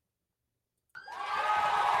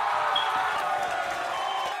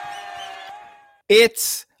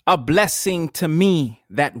It's a blessing to me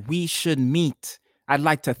that we should meet. I'd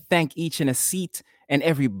like to thank each in a seat and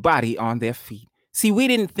everybody on their feet. See, we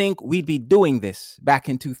didn't think we'd be doing this back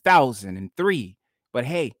in 2003, but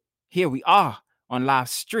hey, here we are on live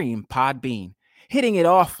stream Podbean, hitting it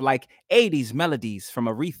off like 80s melodies from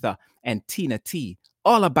Aretha and Tina T,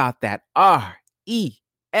 all about that RESPECT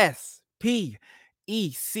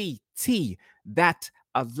that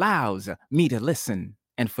allows me to listen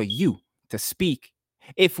and for you to speak.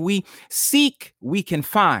 If we seek, we can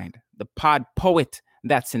find the pod poet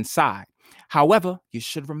that's inside. However, you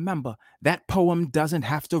should remember that poem doesn't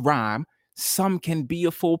have to rhyme. Some can be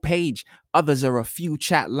a full page, others are a few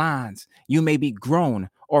chat lines. You may be grown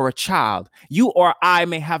or a child. You or I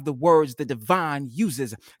may have the words the divine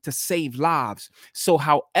uses to save lives. So,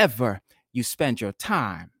 however you spend your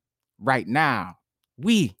time, right now,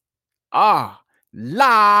 we are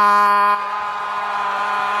live.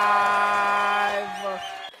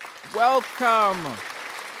 Welcome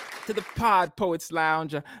to the Pod Poets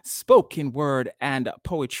Lounge, spoken word and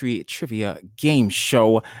poetry trivia game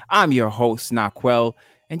show. I'm your host, Naquel,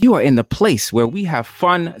 and you are in the place where we have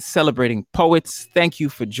fun celebrating poets. Thank you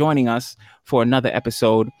for joining us for another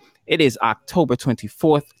episode. It is October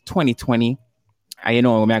 24th, 2020. You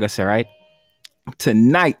know what I'm going to say, right?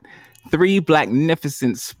 Tonight, three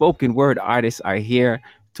magnificent spoken word artists are here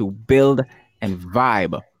to build and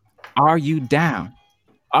vibe. Are you down?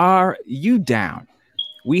 Are you down?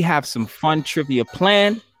 We have some fun trivia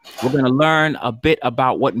planned. We're going to learn a bit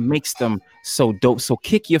about what makes them so dope. So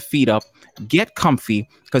kick your feet up, get comfy,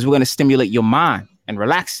 because we're going to stimulate your mind and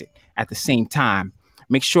relax it at the same time.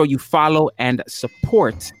 Make sure you follow and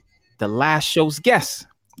support the last show's guest.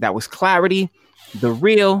 That was Clarity, the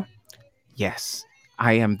real. Yes,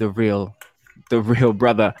 I am the real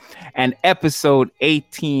brother. And episode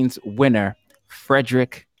 18's winner,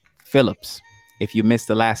 Frederick Phillips. If you missed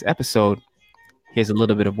the last episode, here's a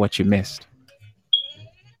little bit of what you missed.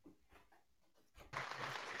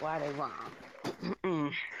 Why they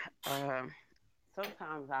rhyme?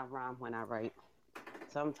 Sometimes I rhyme when I write.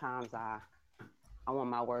 Sometimes I want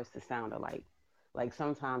my words to sound alike. Like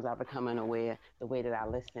sometimes I become unaware the way that I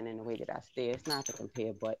listen and the way that I stare. It's not to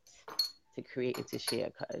compare, but to create and to share.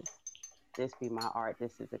 Because this be my art.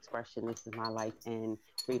 This is expression. This is my life and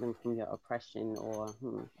freedom from your oppression or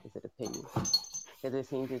is it opinion? Because it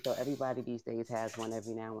seems as though everybody these days has one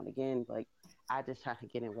every now and again, but I just try to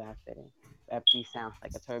get in where I fit in. Rap sounds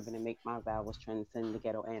like a turban and make my vowels transcend the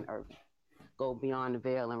ghetto and urban. Go beyond the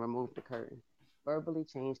veil and remove the curtain. Verbally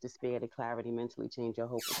change despair to clarity, mentally change your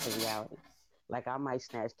hope into reality. Like I might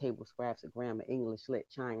snatch table scraps of grammar, English lit,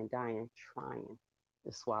 trying, dying, trying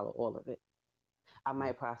to swallow all of it. I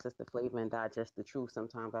might process the flavor and digest the truth.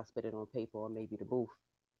 Sometimes I spit it on paper or maybe the booth.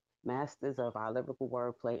 Masters of our lyrical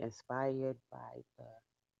wordplay inspired by the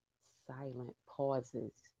silent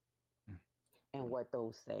pauses and what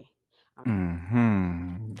those say.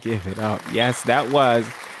 Give it up. Yes, that was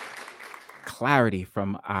Clarity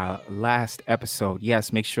from our last episode.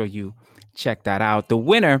 Yes, make sure you check that out. The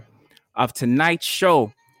winner of tonight's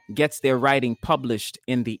show gets their writing published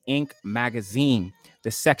in the Ink magazine.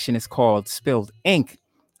 The section is called Spilled Ink,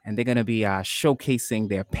 and they're going to be showcasing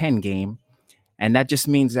their pen game. And that just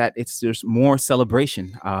means that there's more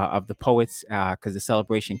celebration of the poets because the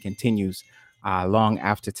celebration continues long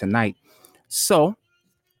after tonight. So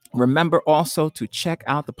remember also to check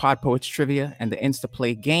out the Pod Poets Trivia and the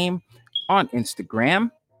Instaplay game on Instagram.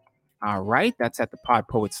 All right, that's at the Pod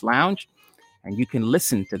Poets Lounge. And you can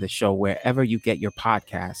listen to the show wherever you get your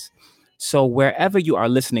podcasts. So wherever you are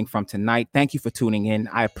listening from tonight, thank you for tuning in.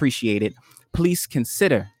 I appreciate it. Please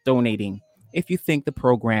consider donating if you think the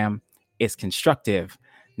program is constructive.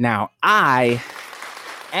 Now, I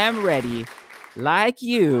am ready, like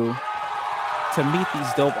you, to meet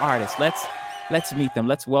these dope artists. Let's meet them.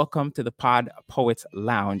 Let's welcome to the Pod Poets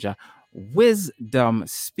Lounge. Wisdom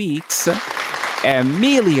Speaks,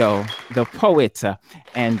 Emilio, the poet,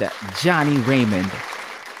 and Johnny Raymond.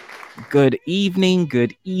 Good evening,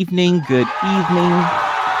 good evening, good evening.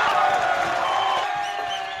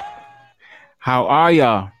 How are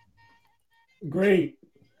y'all? Great.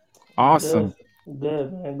 Awesome.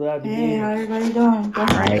 Good. I'm glad to be Hey, here. how everybody doing? All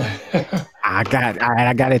right. I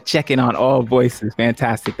got to check in on all voices.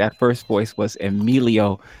 Fantastic. That first voice was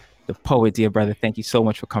Emilio, the poet. Dear brother, thank you so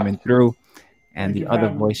much for coming through. And the other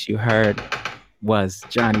voice you heard was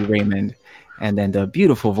Johnny Raymond. And then the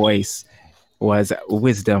beautiful voice was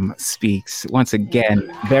Wisdom Speaks. Once again,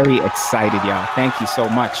 very excited, y'all. Thank you so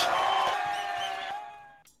much.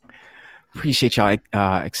 Appreciate y'all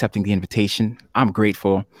accepting the invitation. I'm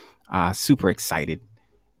grateful, super excited.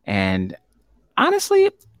 And honestly,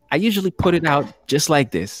 I usually put it out just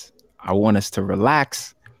like this. I want us to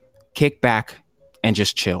relax, kick back, and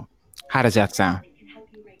just chill. How does that sound?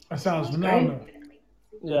 That sounds Sounds great. phenomenal.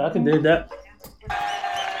 Yeah, I can dig that.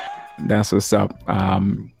 That's what's up.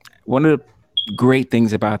 One of the great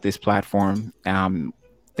things about this platform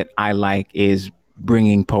that I like is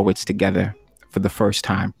bringing poets together for the first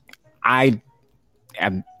time. I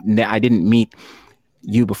I didn't meet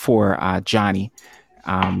you before, Johnny.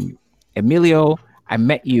 Um, Emilio, I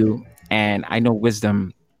met you, and I know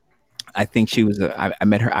Wisdom. I think she was. I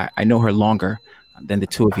met her. I know her longer than the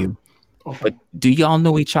two of you. But Okay. do y'all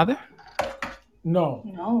know each other? No.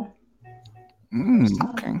 No, Mm, first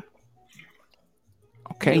time. okay.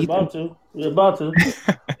 Okay. We're You about to. We're about to.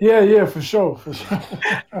 Yeah, yeah, for sure, for sure.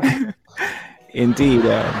 Indeed.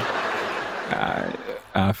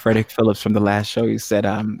 Frederick Phillips from the last show, he said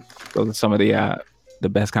those are some of the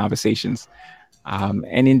best conversations.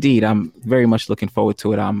 And indeed, I'm very much looking forward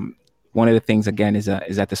to it. One of the things again is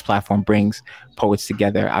that this platform brings poets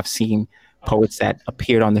together. I've seen poets that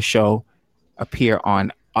appeared on the show appear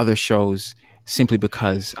on other shows simply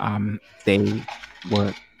because they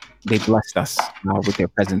were they blessed us with their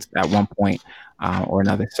presence at one point or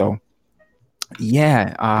another. So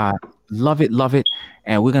yeah, love it,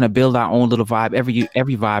 and we're gonna build our own little vibe.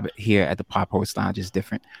 Every vibe here at the Pop Host Lounge is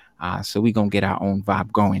different, so we're gonna get our own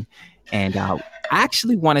vibe going. And I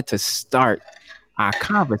actually wanted to start our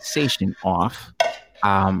conversation off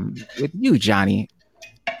with you, Johnny.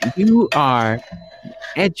 You are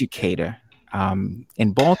educator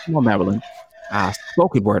in Baltimore, Maryland,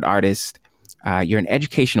 spoken word artist. You're an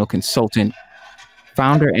educational consultant,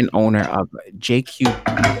 founder and owner of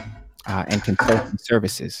JQB and Consulting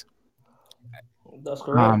Services. That's Um,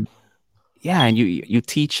 correct. yeah, and you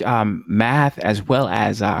teach math as well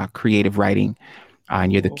as creative writing.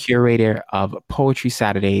 And you're the Mhm. curator of Poetry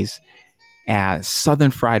Saturdays,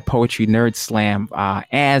 Southern Fried Poetry Nerd Slam,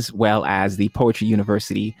 as well as the Poetry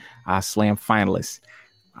University Slam finalist.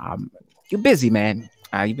 Um, you're busy, man.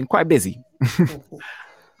 You've been quite busy.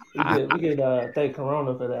 We I, could we could thank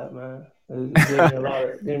Corona for that, man. It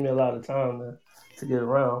gave me a lot of time to get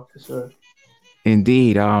around for sure.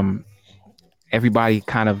 Indeed. Everybody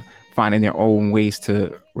kind of finding their own ways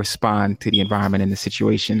to respond to the environment and the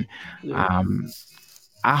situation. Yeah. Um,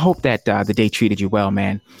 I hope that the day treated you well,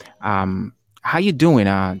 man. How you doing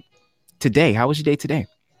today? How was your day today?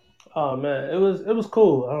 Oh man, it was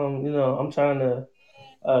cool. I'm trying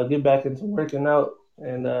to get back into working out,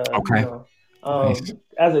 and Okay, nice.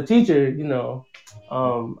 as a teacher,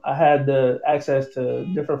 I had the access to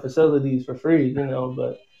different facilities for free,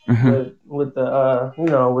 but Hmm. with the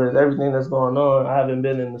with everything that's going on, I haven't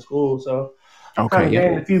been in the school, so kind Okay, of yeah.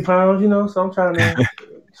 gained a few pounds, so I'm trying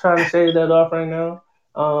to shave that off right now.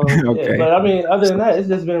 Yeah, Okay, but I mean, other than so that, it's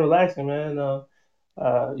just been relaxing, man.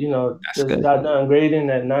 that's Just good. got done grading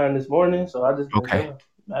at 9 this morning, so I just been Okay, chilling,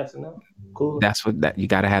 maxing out, cool. that's what that you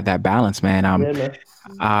got to have that balance, man. Yeah, man.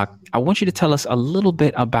 I want you to tell us a little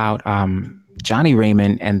bit about Johnny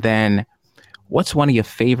Raymond, and then what's one of your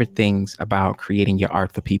favorite things about creating your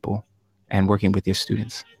art for people and working with your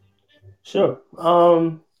students? Sure.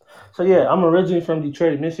 So yeah, I'm originally from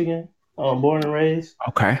Detroit, Michigan. Born and raised.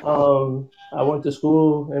 Okay. I went to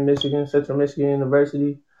school in Michigan, Central Michigan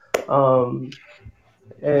University, um,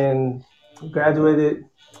 and graduated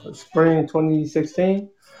spring 2016.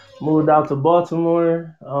 Moved out to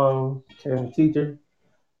Baltimore, became a teacher.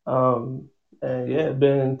 Um, and yeah,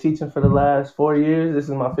 been teaching for the last 4 years. This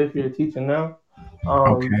is my fifth year teaching now.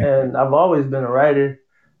 Okay. And I've always been a writer.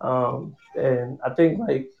 And I think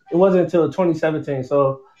like it wasn't until 2017.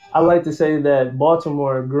 So I like to say that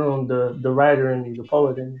Baltimore groomed the writer in me, the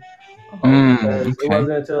poet in me. Because Okay. it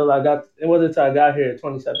wasn't until I got here in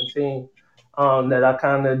 2017 that I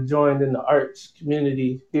kind of joined in the arts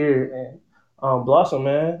community here and blossom,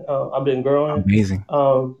 man. I've been growing, Amazing.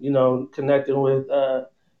 connecting with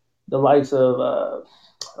the likes of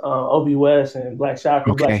Obi West and Black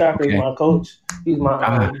Chakra. Black Okay. Chakra is Okay. my coach. He's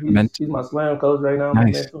my Meant he's my slam coach right now, my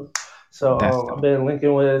nice. mentor. So That's I've been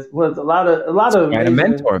linking with a lot of quite a amazing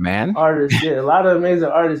mentor, man. artists. Yeah, a lot of amazing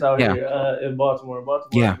artists out Yeah. here in Baltimore.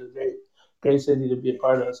 Baltimore Yeah. is a great city to be a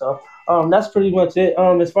part of. So that's pretty much it.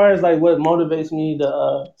 As far as like what motivates me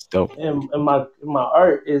to It's dope. in my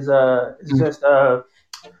art is Mm, just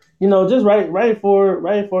just write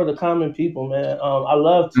for the common people, man.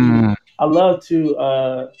 mm, I love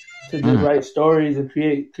to just mm. write stories and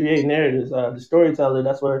create narratives. The storyteller,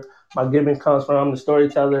 that's where my giving comes from. I'm the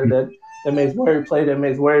storyteller that makes wordplay, that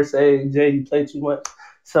makes words say, Jay, you play too much.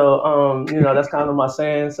 So that's kind of my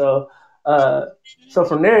saying. Uh so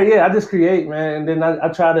from there, yeah, I just create, man, and then I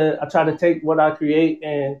try to take what I create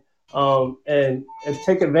and and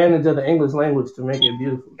take advantage of the English language to make it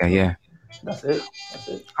beautiful. Yeah, So yeah. that's it. That's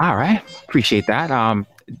it. All right. Appreciate that.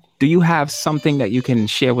 Do you have something that you can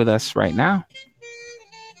share with us right now?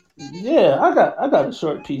 Yeah, I got a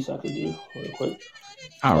short piece I could do real quick.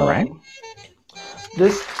 All right. Um,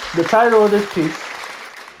 this the title of this piece.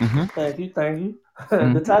 Mm-hmm. Thank you, thank you.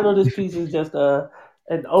 Mm-hmm. The title of this piece is just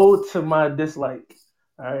an ode to my dislike.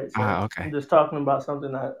 All right, so I'm Okay. just talking about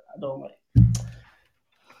something I don't like.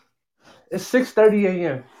 It's 6:30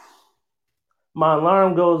 a.m. My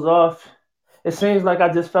alarm goes off. It seems like I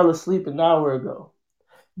just fell asleep an hour ago.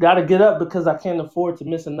 Gotta get up because I can't afford to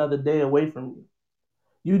miss another day away from you.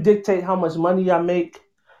 You dictate how much money I make.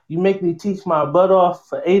 You make me teach my butt off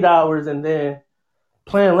for 8 hours and then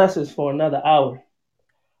plan lessons for another hour.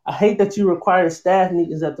 I hate that you require staff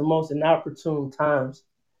meetings at the most inopportune times.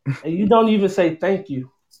 And you don't even say thank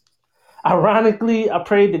you. Ironically, I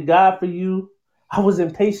prayed to God for you. I was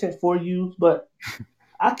impatient for you, but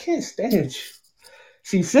I can't stand you.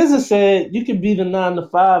 See, SZA said you could be the 9 to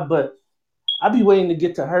 5, but I be waiting to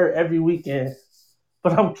get to her every weekend.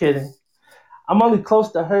 But I'm kidding. I'm only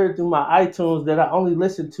close to her through my iTunes that I only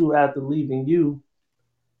listen to after leaving you.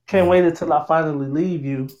 Can't wait until I finally leave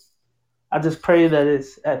you. I just pray that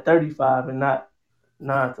it's at 35 and not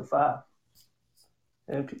 9 to 5.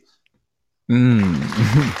 In peace.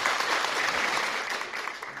 Mm.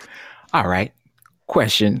 All right.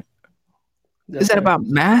 Question: Is Yes, that sir. about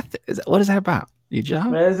math? What is that about? Your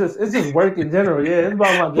job? Man, it's just work in general. Yeah, it's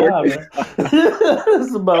about my Work. job, man.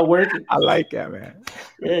 It's about working. I like that, man.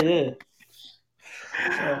 Yeah, yeah.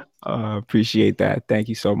 So, Appreciate that. Thank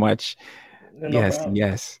you so much. no Yes, problem.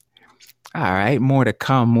 yes. All right. More to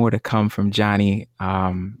come. More to come from Johnny.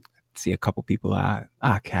 See a couple people.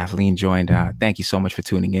 Kathleen joined. Thank you so much for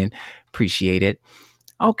tuning in. Appreciate it.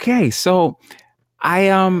 Okay, so I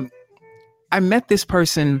I met this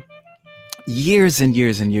person years and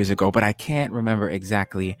years and years ago, but I can't remember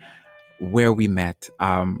exactly where we met.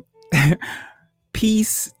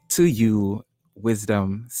 Peace to you,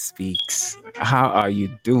 wisdom speaks. How are you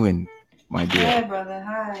doing, my dear? Hi, brother.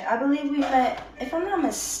 Hi. I believe we met. If I'm not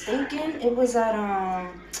mistaken, it was at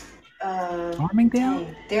Farmingdale?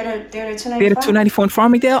 Theater Theater 295. 294 in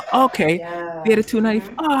Farmingdale? Okay. Yeah. Theater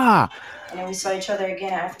 294. Ah, And then we saw each other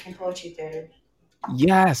again at African Poetry Theater.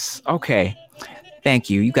 yes. Okay. Thank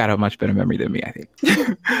you. You got a much better memory than me, I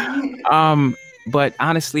think. um, but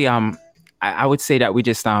honestly, I would say that we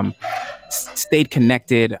just stayed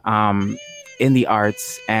connected in the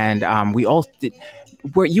arts, and we all did.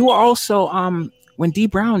 Where you were also when D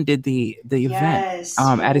Brown did the event Yes.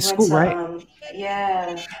 When at we his went school, to right? yeah,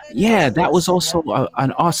 that was Yeah, a that was blessing. also Yeah.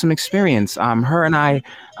 an awesome experience. Her and I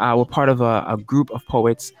were part of a group of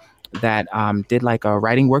poets that did like a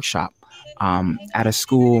writing workshop at a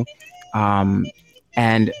school, um,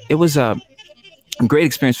 and it was a great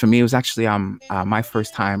experience for me. It was actually my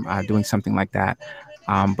first time doing something like that,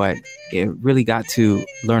 but it really got to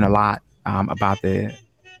learn a lot about the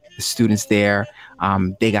students there.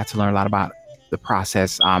 They got to learn a lot about the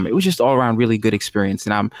process. It was just all around really good experience,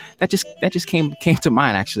 and that just came to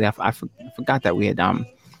mind. Actually, I forgot that we had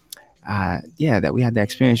that we had that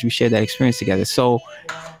experience. We shared that experience together. So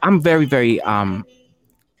I'm very very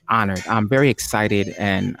honored. I'm very excited,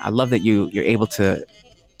 and I love that you're able to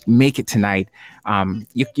make it tonight.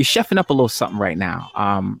 You're chefing up a little something right now.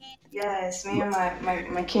 Yes, me and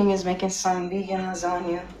my king is making some vegan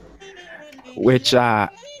lasagna. Which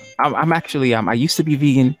I'm actually I used to be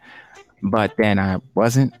vegan, but then I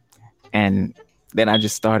wasn't, and then I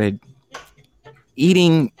just started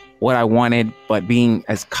eating what I wanted, but being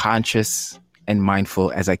as conscious and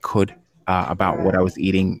mindful as I could about what I Right. was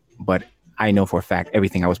eating. But I know for a fact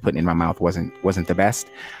everything I was putting in my mouth wasn't the best.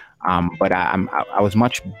 But I was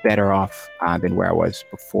much better off than where I was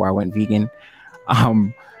before I went vegan.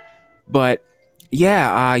 Um, but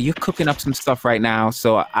yeah, you're cooking up some stuff right now,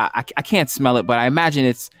 so I can't smell it, but I imagine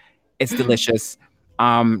it's delicious.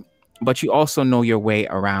 Um, but you also know your way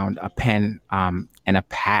around a pen and a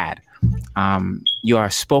pad. You are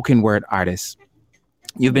a spoken word artist.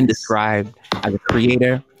 You've been Yes. described as a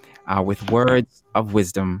creator with words of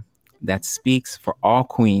wisdom that speaks for all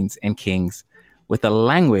queens and kings, with a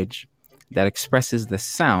language that expresses the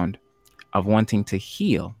sound of wanting to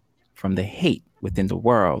heal from the hate within the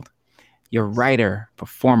world. You're a writer,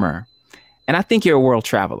 performer, and I think you're a world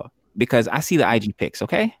traveler because I see the IG pics.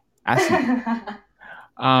 Okay, I see them.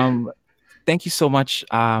 Um, Thank you so much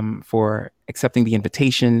for accepting the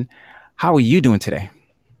invitation. How are you doing today?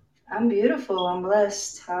 I'm beautiful. I'm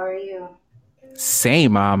blessed. How are you?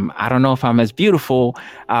 Same. I don't know if I'm as beautiful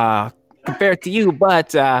uh, compared to you,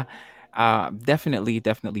 but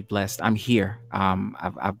Definitely blessed. I'm here.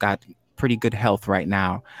 I've got pretty good health right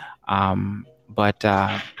now, but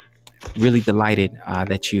really delighted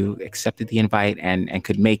that you accepted the invite and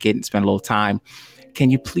could make it and spend a little time. Can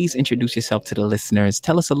you please introduce yourself to the listeners?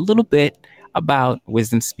 Tell us a little bit about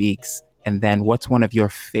Wisdom Speaks, and then what's one of your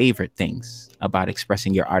favorite things about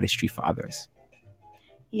expressing your artistry for others?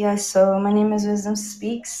 Yeah, so my name is Wisdom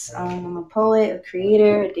Speaks. I'm a poet, a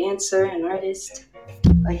creator, a dancer, an artist,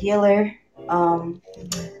 a healer. Um,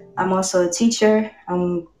 I'm also a teacher.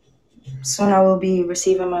 Soon I will be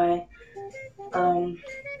receiving my um,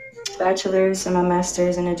 bachelor's and my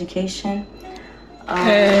master's in education.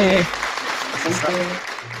 Hey. Thank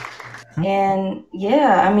you. And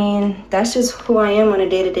yeah, I mean, that's just who I am on a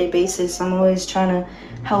day to day basis. I'm always trying to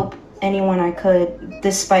help anyone I could,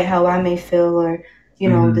 despite how I may feel, or,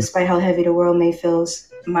 Mhm. despite how heavy the world may feel.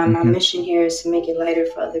 My Mhm. mission here is to make it lighter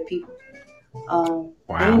for other people. And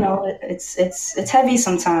Wow. it's heavy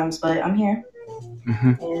sometimes, but I'm here.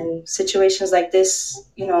 Mhm. And situations like this,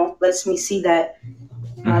 lets me see that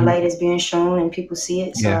my Mhm. light is being shown and people see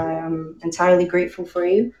it. So Yeah. I'm entirely grateful for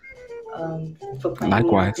you for playing me on.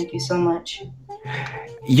 Likewise. Thank you so much.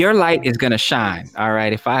 Your light is gonna shine. All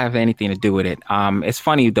right. If I have anything to do with it. It's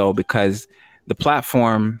funny though, because the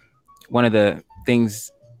platform, one of the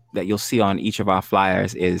things that you'll see on each of our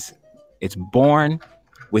flyers is it's born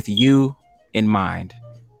with you in mind.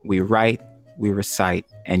 We write, we recite,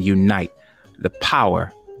 and unite the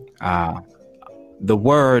power, uh, the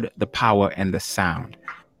word, the power, and the sound.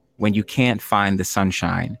 When you can't find the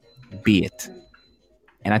sunshine, be it.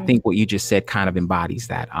 And I think what you just said kind of embodies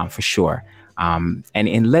that, for sure. And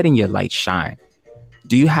in letting your light shine,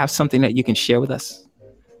 do you have something that you can share with us?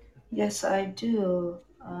 Yes, I do.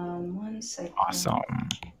 One second. Awesome.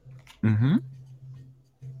 Mm-hmm.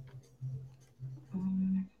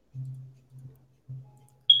 Um,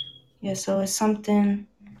 yeah, so it's something.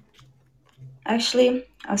 Actually,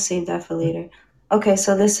 I'll save that for later. Okay,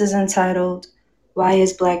 so this is entitled "Why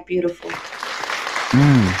Is Black Beautiful?"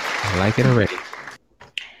 I like it already.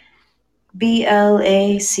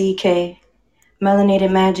 BLACK.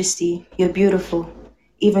 Melanated Majesty, you're beautiful,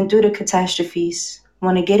 even through the catastrophes.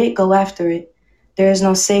 Want to get it? Go after it. There is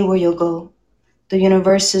no say where you'll go. The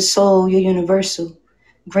universe's soul, you're universal.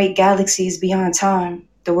 Great galaxies beyond time.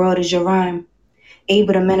 The world is your rhyme.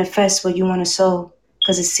 Able to manifest what you want to sow,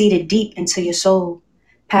 because it's seated deep into your soul.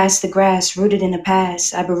 Past the grass, rooted in the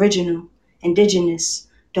past, aboriginal, indigenous.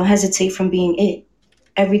 Don't hesitate from being it.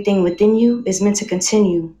 Everything within you is meant to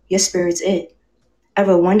continue. Your spirit's it.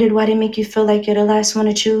 Ever wondered why they make you feel like you're the last one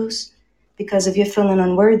to choose? Because if you're feeling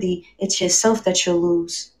unworthy, it's yourself that you'll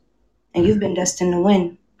lose. And you've been destined to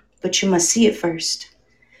win. But you must see it first.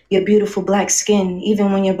 Your beautiful black skin,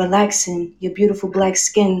 even when you're relaxing, your beautiful black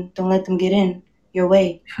skin, don't let them get in your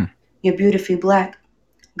way. You're beautifully black.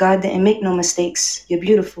 God didn't make no mistakes. You're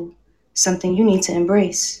beautiful. Something you need to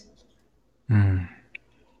embrace. Mm.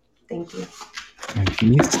 Thank you. And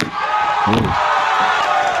peace. Ooh,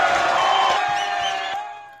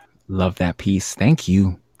 love that piece. Thank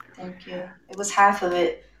you. Thank you. It was half of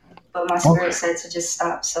it, but my Oh, spirit said to just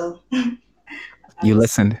stop, so I you just,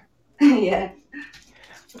 listened. yeah.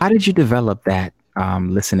 How did you develop that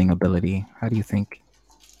listening ability? How do you think?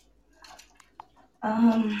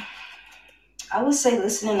 Um, I would say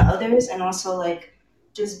listening to others and also like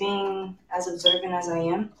just being as observant as I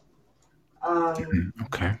am. Um,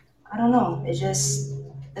 Okay. I don't know. It's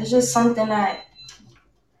just something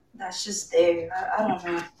that's just there. I don't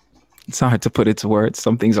know. It's hard to put it to words.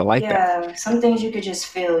 Some things are like that. Yeah, some things you could just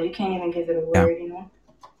feel. You can't even give it a Yeah, word.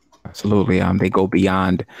 absolutely. They go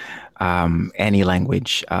beyond any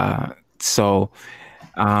language. They're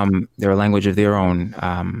a language of their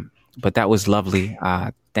own. But that was lovely.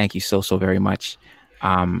 Thank you so very much.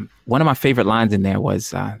 One of my favorite lines in there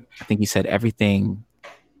was, I think you said, everything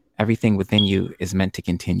within you is meant to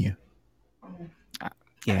continue. Uh,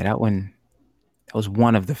 yeah, that was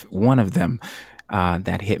one of them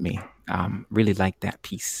that hit me. Really like that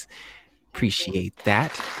piece. Thank you. Appreciate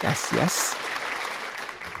that. Yes.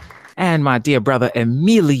 And my dear brother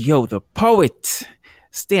Emilio the poet,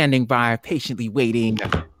 standing by, patiently waiting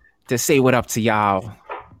to say what up to y'all.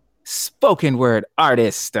 Spoken word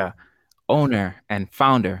artist, owner and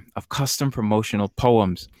founder of Custom Promotional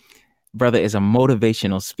Poems. Brother is a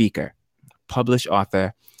motivational speaker, published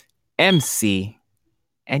author, MC,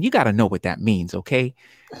 and you got to know what that means, okay?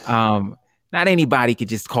 Um, Not anybody could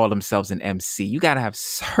just call themselves an MC. You got to have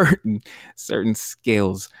certain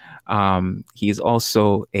skills. He is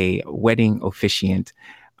also a wedding officiant.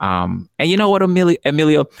 And you know what,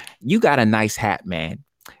 Emilio, you got a nice hat, man.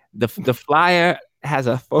 The flyer has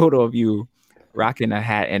a photo of you rocking a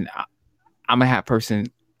hat, and I'm a hat person.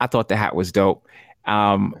 I thought the hat was dope.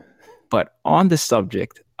 Um, but on the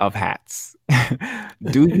subject of hats,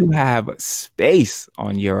 do you have space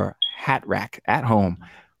on your hat rack at home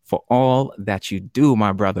for all that you do,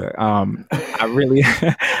 my brother? I really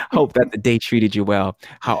hope that the day treated you well.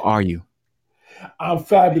 How are you? I'm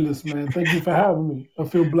fabulous, man. Thank you for having me. I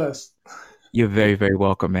feel blessed. You're very, very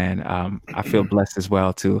welcome, man. I feel blessed as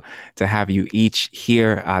well to have you each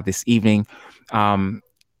here this evening. Um,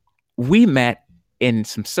 we met in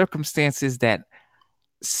some circumstances that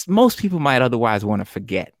most people might otherwise want to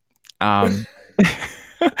forget. Um,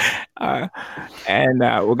 uh, and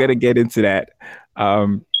we're gonna get into that.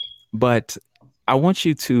 Um, but I want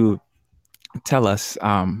you to tell us.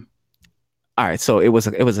 All right, so it was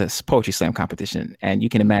a poetry slam competition, and you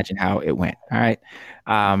can imagine how it went. All right,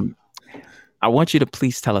 um, I want you to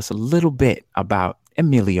please tell us a little bit about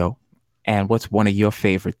Emilio and what's one of your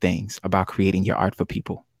favorite things about creating your art for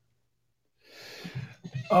people.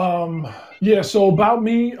 Um, yeah, so about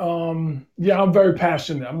me, yeah, I'm very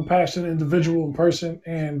passionate. I'm a passionate individual and person,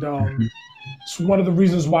 and Mhm. it's one of the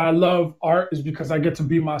reasons why I love art is because I get to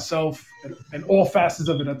be myself in all facets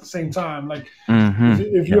of it at the same time. Like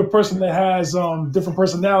if Yep. you're a person that has different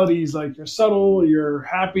personalities, like you're subtle, you're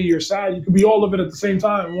happy, you're sad, you can be all of it at the same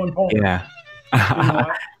time in one poem. Yeah. You know,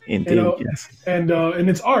 you Indeed. know, Yes. and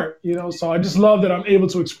it's art. So I just love that I'm able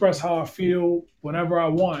to express how I feel whenever I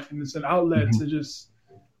want, and it's an outlet Mhm. to just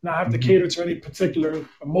not have to Mhm. cater to any particular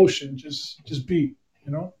emotion. Just be.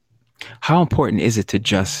 You know, How important is it to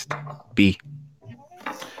just be?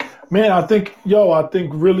 man. I think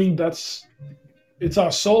really that's it's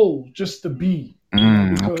our soul just to be.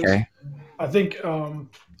 Because Okay. I think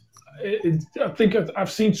I think I've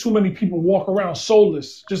seen too many people walk around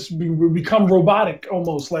soulless. We become robotic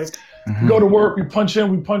almost. Like we go Hmm. to work, we punch in,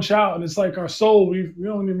 we punch out, and it's like our soul. We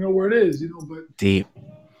don't even know where it is. Deep.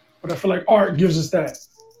 But I feel like art gives us that.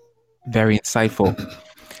 Very insightful.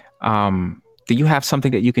 Do you have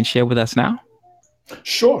something that you can share with us now?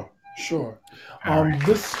 Sure, sure. All right.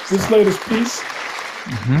 This latest piece.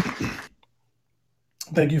 Mm-hmm.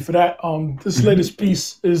 Thank you for that. This Mm-hmm. latest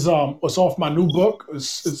piece is it's off my new book.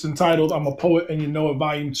 It's entitled "I'm a Poet and You Know It,"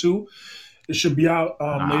 Volume Two. It should be out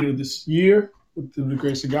Ah, later this year with the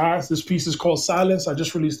grace of God. This piece is called Silence. I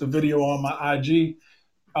just released a video on my IG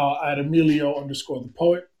at Emilio underscore the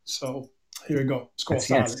poet. So here we go. It's called yes,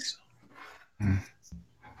 yes. Silence.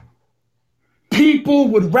 People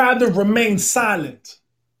would rather remain silent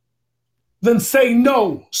than say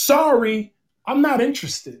no, sorry, I'm not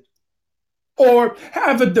interested. Or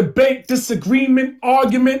have a debate, disagreement,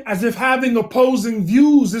 argument as if having opposing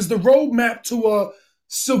views is the roadmap to a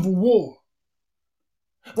civil war.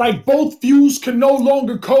 Like both views can no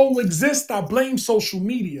longer coexist, I blame social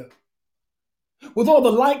media. With all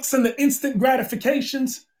the likes and the instant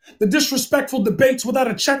gratifications, the disrespectful debates without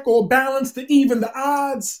a check or balance to even the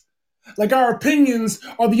odds, like our opinions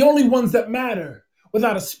are the only ones that matter.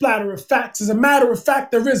 Without a splatter of facts, as a matter of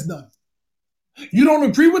fact, there is none. You don't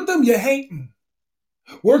agree with them, you're hating.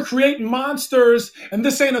 We're creating monsters, and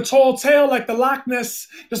this ain't a tall tale like the Loch Ness.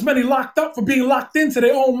 There's many locked up for being locked into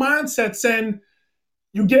their own mindsets, and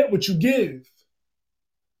you get what you give.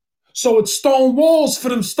 So it's stone walls for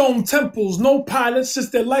them stone temples, no pilots,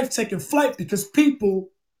 just their life taking flight because people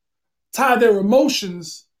tie their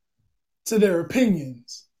emotions to their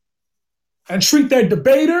opinions and treat their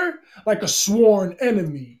debater like a sworn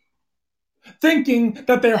enemy, thinking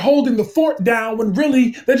that they're holding the fort down when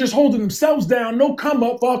really they're just holding themselves down. No come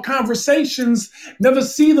up, our conversations never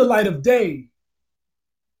see the light of day.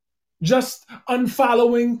 Just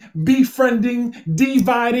unfollowing, befriending,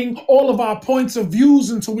 dividing all of our points of views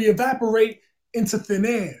until we evaporate into thin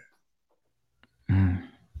air Mm.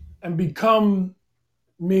 and become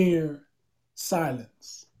mere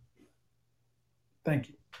silence. Thank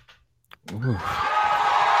you. Ooh,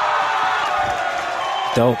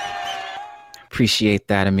 dope. Appreciate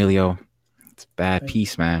that, Emilio. It's a bad Thank you.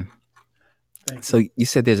 piece, man. Thank So you. you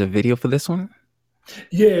said there's a video for this one?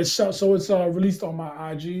 Yeah, so it's released on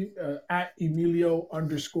my IG at Emilio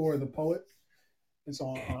underscore the poet. It's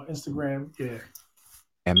on Instagram. Yeah.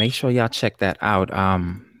 Yeah, make sure y'all check that out.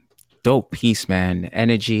 Dope piece, man.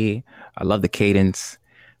 Energy. I love the cadence.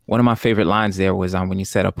 One of my favorite lines there was when you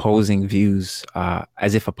said opposing views,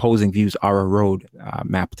 as if opposing views are a road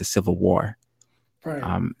map to civil war. Right.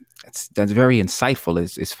 Um, that's very insightful.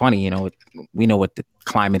 It's funny, we know what the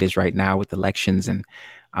climate is right now with elections and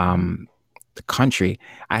um, the country.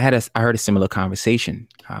 I heard a similar conversation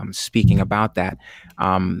speaking about that.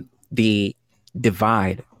 The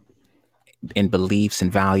divide in beliefs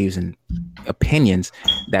and values and opinions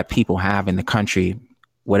that people have in the country,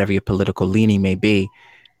 whatever your political leaning may be,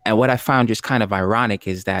 And what I found just kind of ironic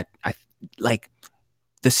is that I like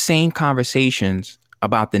the same conversations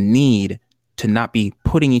about the need to not be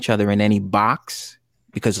putting each other in any box,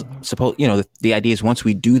 because suppose, the idea is once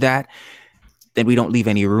we do that, then we don't leave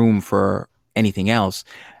any room for anything else.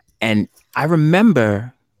 And I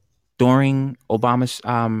remember during Obama's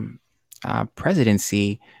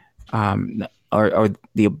presidency, or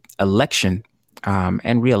the election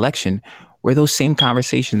and re-election, where those same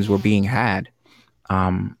conversations were being had.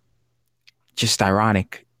 Just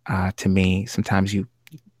ironic to me. Sometimes you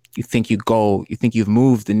think you think you've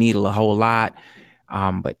moved the needle a whole lot,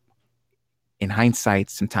 but in hindsight,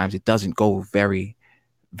 sometimes it doesn't go very,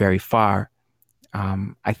 very far.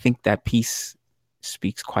 I think that piece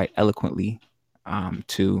speaks quite eloquently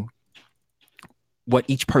to what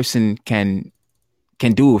each person can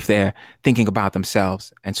do if they're thinking about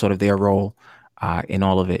themselves and sort of their role in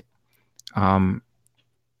all of it. Let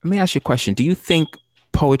me ask you a question. Do you think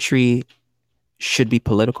poetry should be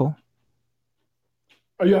political?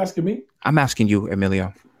 Are you asking me? I'm asking you,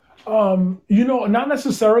 Emilio. Not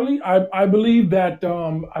necessarily. I believe that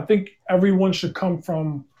I think everyone should come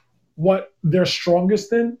from what they're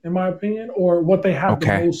strongest in my opinion, or what they have the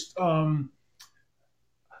Okay. most.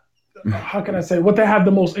 How can I say what they have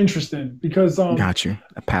the most interest in? Because Got you.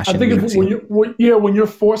 A I passion think leads when you. when you're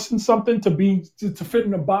forcing something to fit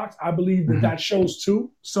in a box, I believe that shows too.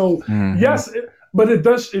 So yes, but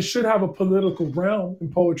it should have a political realm in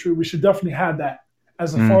poetry. We should definitely have that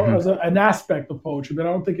as far as an aspect of poetry, but I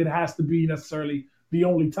don't think it has to be necessarily the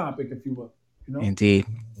only topic, if you will. Indeed.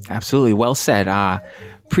 Absolutely. Well said.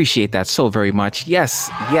 Appreciate that so very much. Yes,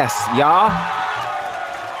 y'all.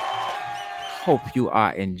 Hope you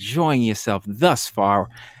are enjoying yourself thus far.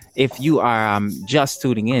 If you are just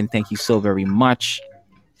tuning in, thank you so very much.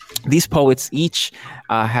 These poets each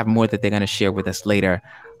have more that they're going to share with us later.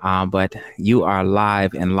 But you are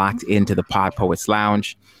live and locked into the Pod Poets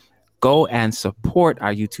Lounge. Go and support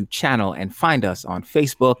our YouTube channel and find us on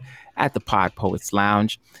Facebook at the Pod Poets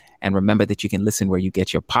Lounge. And remember that you can listen where you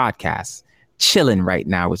get your podcasts. Chilling right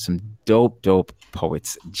now with some dope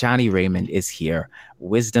poets. Johnny Raymond is here.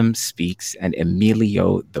 Wisdom Speaks, and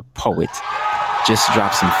Emilio the Poet just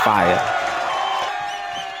dropped some fire.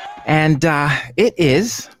 And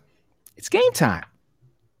it's game time.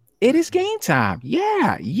 It is game time.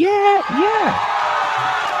 Yeah.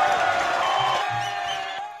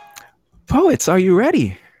 Poets, are you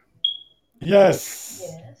ready? Yes.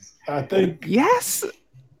 I think. Yes.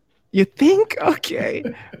 You think? Okay.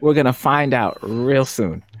 We're going to find out real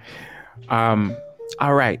soon. All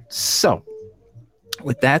right. So,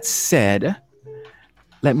 with that said,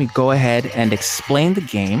 let me go ahead and explain the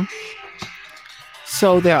game.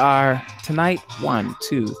 So, there are tonight 1,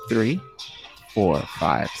 2, 3, 4,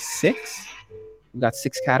 5, 6. We've got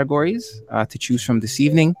 6 categories to choose from this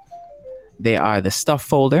evening. They are the Stuff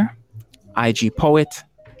Folder, IG Poet,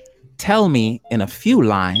 Tell Me in a Few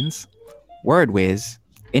Lines, Word Whiz,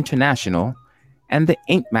 International, and the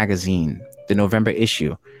Ink Magazine. The November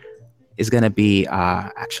issue is going to be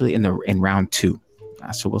actually in round 2.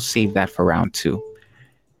 So we'll save that for round 2.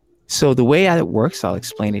 So the way it works, I'll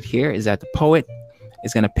explain it here, is that the poet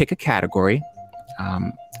is going to pick a category.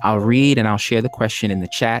 I'll read and I'll share the question in the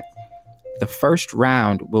chat. The first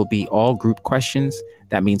round will be all group questions.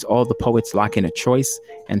 That means all the poets lock in a choice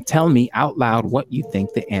and tell me out loud what you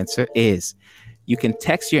think the answer is. You can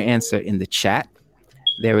text your answer in the chat.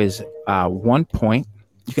 There is 1 point.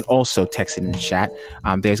 You can also text it in the chat.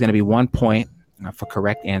 There's going to be 1 point for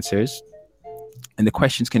correct answers. And the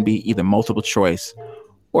questions can be either multiple choice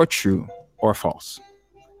or true or false.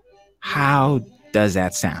 How does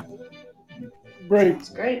that sound? Great. It's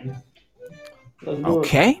great.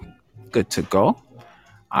 Okay, good to go.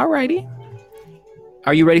 All righty.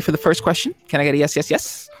 Are you ready for the first question? Can I get a yes?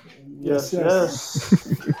 Yes.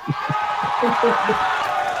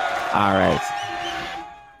 All right.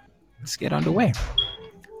 Let's get underway.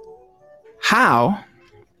 I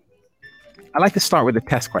like to start with a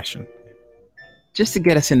test question, just to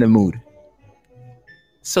get us in the mood.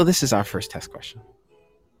 So this is our first test question.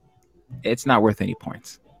 It's not worth any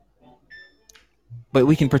points, but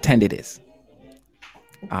we can pretend it is.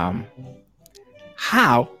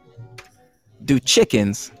 How do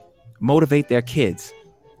chickens motivate their kids?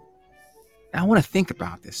 Now, I want to think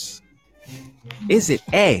about this. Is it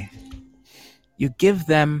A, you give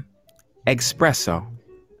them espresso,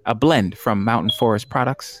 a blend from Mountain Forest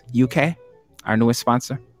Products, UK, our newest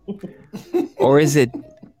sponsor? Or is it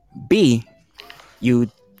B, you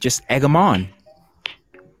just egg them on?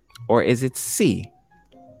 Or is it C,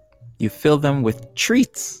 you fill them with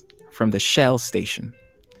treats from the Shell station?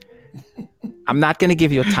 I'm not going to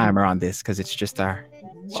give you a timer on this because it's just our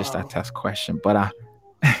It's just a test question. But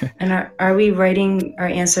And are we writing our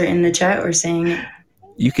answer in the chat or saying it?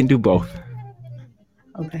 you can do both.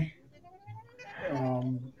 Okay.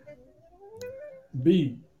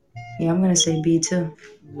 B. Yeah, I'm gonna say B too.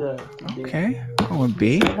 Yeah. B. Okay, going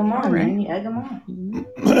B. Egg 'em All on, right. man. You egg 'em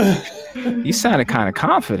on. You sounded kind of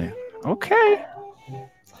confident. Okay.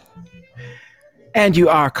 And you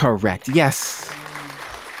are correct. Yes,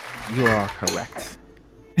 you are correct.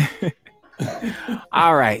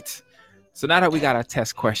 All right. So now that we got our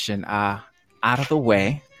test question out of the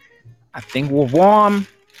way, I think we're warm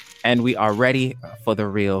and we are ready for the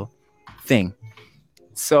real thing.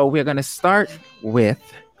 So we're going to start with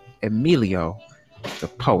Emilio, the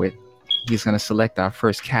poet. He's going to select our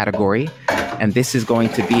first category. And this is going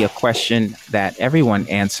to be a question that everyone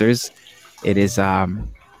answers. It is a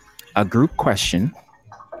group question.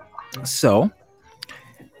 So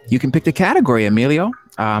you can pick the category, Emilio.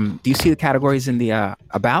 Do you see the categories in the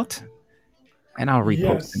about? And I'll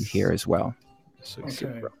repost them here as well. So you see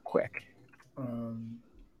it real quick.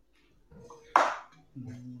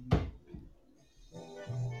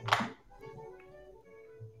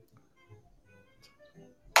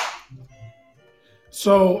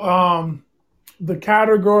 So the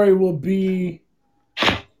category will be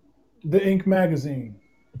the Ink magazine,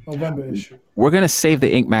 November issue. We're gonna save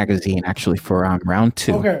the Ink magazine actually for round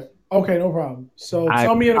 2. Okay, no problem. So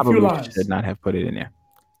tell me in a few lines. Should not have put it in there.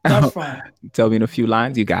 That's fine. Tell me in a few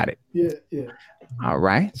lines. You got it. Yeah. All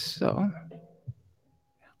right. So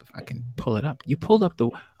if I can pull it up, you pulled up the.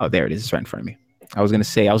 Oh, there it is. It's right in front of me. I was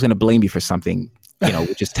gonna blame you for something,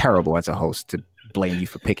 which is terrible as a host to blame you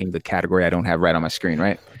for picking the category I don't have right on my screen,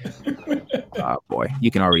 right? Oh boy, you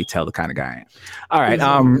can already tell the kind of guy I am. All right.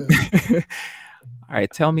 All right.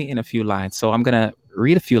 Tell me in a few lines. So I'm gonna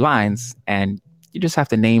read a few lines, and you just have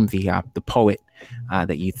to name the poet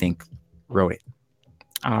that you think wrote it.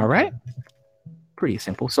 All right. Pretty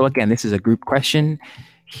simple. So again, this is a group question.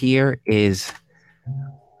 Here is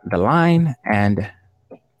the line, and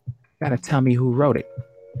you gotta tell me who wrote it.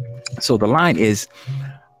 So the line is,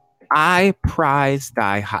 I prize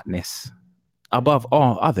thy hotness above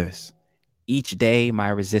all others. Each day my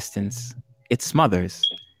resistance, it smothers.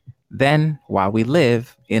 Then while we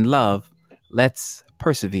live in love, let's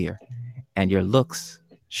persevere. And your looks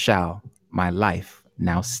shall my life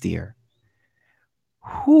now steer.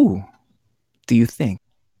 Who do you think?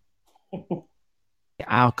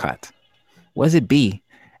 Alcott. Was it B,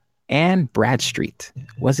 Anne Bradstreet?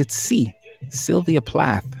 Was it C, Sylvia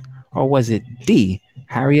Plath? Or was it D,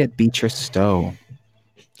 Harriet Beecher Stowe?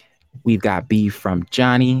 We've got B from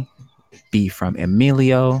Johnny, B from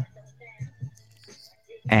Emilio,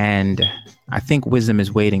 and I think Wisdom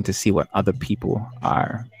is waiting to see what other people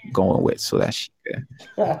are going with so that she can.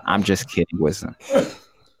 I'm just kidding, Wisdom.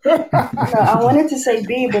 No, I wanted to say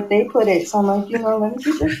B, but they put it, so I'm like, let me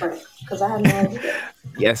be different because I had no idea.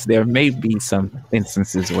 Yes, there may be some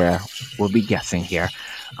instances where we'll be guessing here.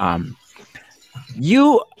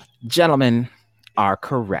 You gentlemen are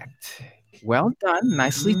correct. Well done,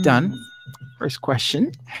 nicely done. First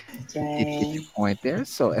question. Did get your point there.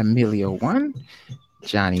 So Emilio won,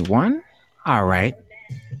 Johnny won. All right.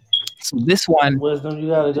 So this one, Wisdom, you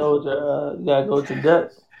gotta go with that. Gotta go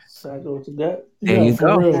with that. There you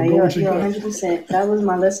go. Real. Yeah, you're 100%. That was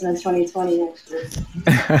my lesson in 2020, actually.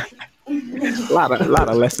 a lot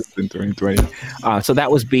of lessons in 2020. So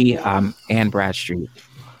that was B, Anne Bradstreet.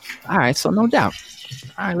 All right, so no doubt.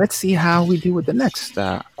 All right, let's see how we do with the next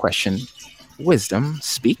question. Wisdom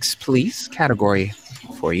speaks, please. Category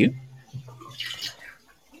for you.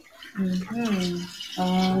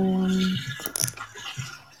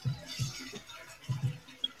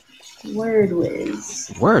 Word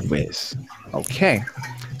whiz. Word whiz. Okay.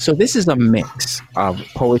 So this is a mix of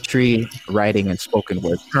poetry, writing, and spoken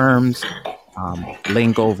word terms,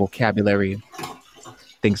 lingo, vocabulary,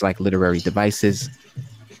 things like literary devices.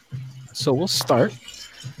 So we'll start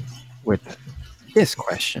with this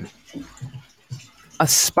question. A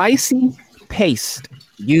spicy paste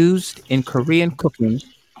used in Korean cooking.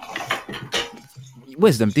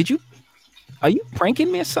 Wisdom, are you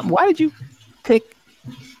pranking me or something? Why did you pick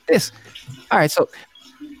this? All right, so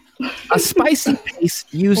a spicy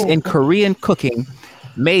paste used in Korean cooking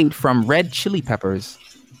made from red chili peppers.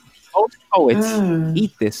 Most poets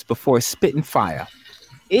eat this before spitting fire.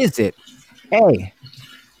 Is it A,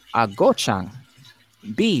 a gochang,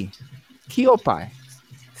 B, kyopai,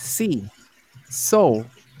 C, so,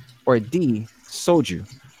 or D, soju?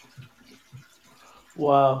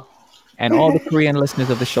 Wow. And all the Korean listeners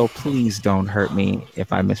of the show, please don't hurt me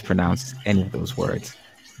if I mispronounce any of those words.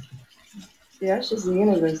 Yeah, that's just the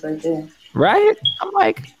universe right there. Right? I'm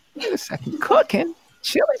like, wait a second, cooking?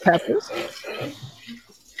 Chili peppers.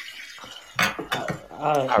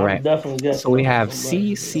 All I'm right. definitely So guessing we on have them, but C, you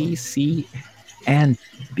know. C, C, and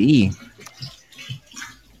B.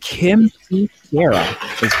 Kim P. Sierra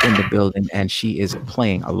is in the building and she is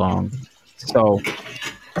playing along. So,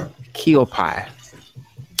 Keo Pie.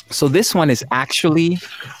 So, this one is actually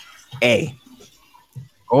A.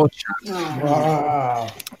 Gocha. Wow.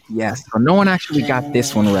 Yes. So, no one actually got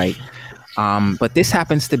this one right. But this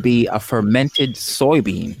happens to be a fermented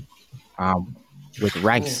soybean um, with Mm,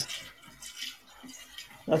 rice.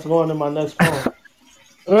 that's going in my next poem.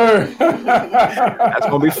 That's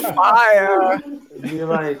going to be fire. Be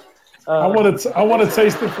like, I uh, want to. I want to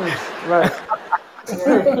taste it first. right.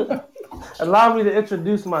 Allow me to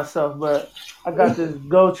introduce myself, but I got this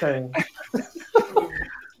go chain.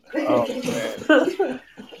 Oh, man.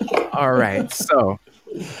 All right. So,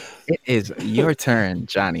 it is your turn,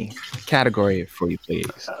 Johnny. Category for you,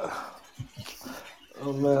 please.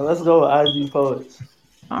 Oh man, let's go with IG poets.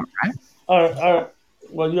 All right. All right.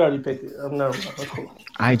 Well, you already picked it. I'm never mind. That's cool.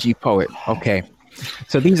 IG poet. Okay.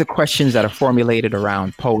 So these are questions that are formulated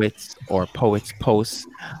around poets or poets posts,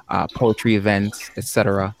 poetry events,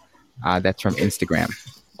 etc. That's from Instagram.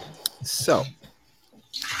 So,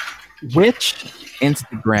 which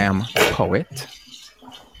Instagram poet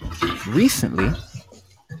recently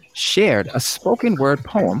shared a spoken word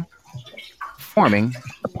poem forming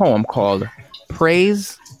a poem called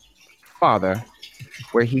Praise Father,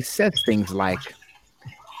 where he says things like,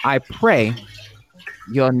 I pray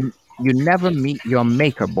you never meet your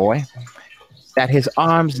maker, boy, that his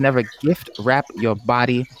arms never gift wrap your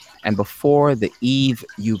body, and before the eve,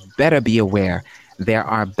 you better be aware there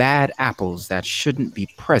are bad apples that shouldn't be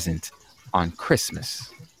present on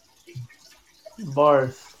Christmas.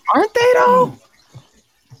 Bars. Aren't they though?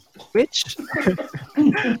 Which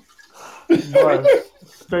Bars.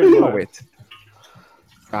 Straight bars. poet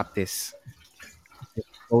dropped this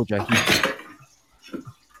Doja heat?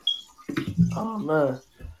 Oh man.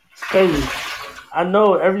 It's crazy. I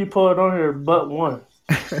know every poet on here but one.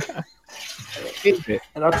 Is it?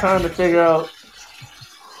 And I'm trying to figure out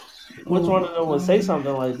which one of them would say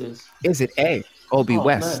something like this. Is it A, Obi Oh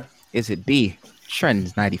West? man. Is it B,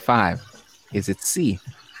 Trends 95? Is it C,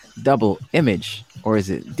 Double Image? Or is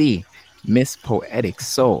it D, Miss Poetic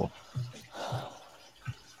Soul?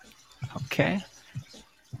 Okay.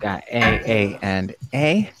 Got and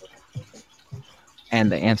A.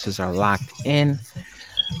 And the answers are locked in.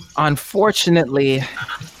 Unfortunately,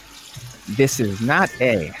 this is not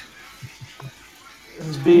A.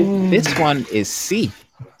 It's B. This one is C.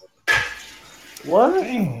 What?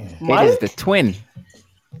 Damn. It is the Mike? twin.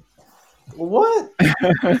 What?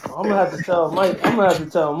 I'm gonna have to tell Mike. I'm gonna have to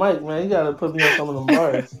tell Mike, man. You gotta put me on some of them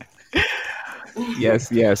bars. Yes,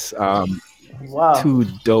 yes. Wow. Two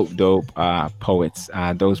dope poets,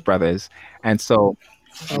 those brothers. And so,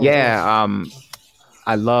 That was yeah, awesome.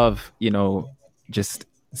 I love, just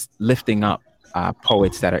lifting up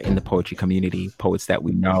poets that are in the poetry community, poets that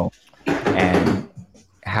we know, and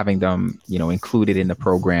having them, included in the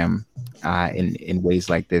program in ways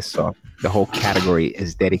like this. So the whole category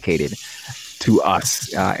is dedicated to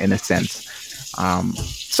us in a sense.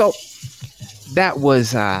 So that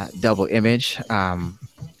was Double Image.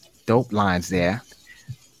 Dope lines there.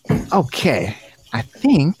 Okay, I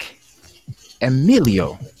think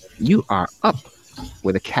Emilio, you are up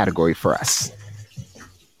with a category for us.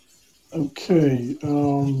 Okay.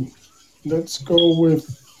 Let's go with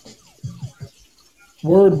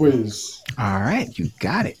Word Whiz. All right, you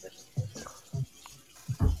got it.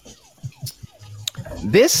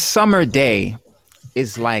 This summer day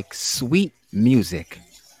is like sweet music,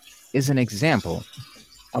 is an example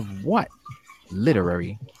of what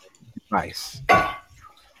literary device?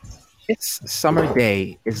 This summer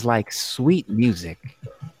day is like sweet music,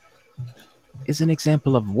 is an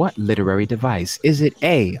example of what literary device? Is it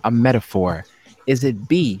A, a metaphor? Is it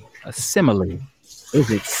B, a simile? Is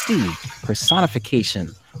it C,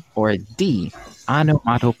 personification? Or D,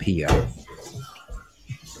 onomatopoeia?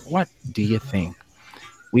 What do you think?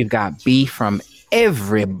 We've got B from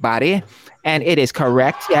everybody, and it is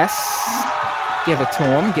correct. Yes. Give it to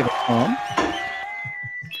him. Give it to him.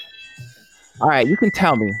 All right, you can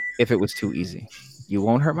tell me if it was too easy. You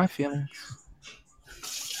won't hurt my feelings.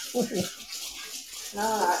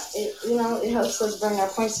 Nah, it helps us bring our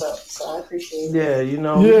points up, so I appreciate it. Yeah,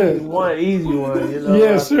 Yeah. we one easy one.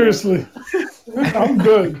 Yeah, seriously. I'm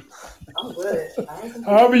good. I'm good. I ain't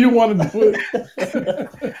However you want to do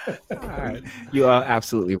All right. You are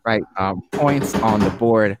absolutely right. Points on the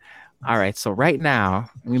board. All right. So right now,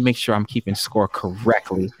 let me make sure I'm keeping score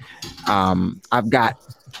correctly. I've got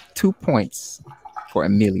 2 points for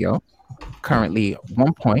Emilio. Currently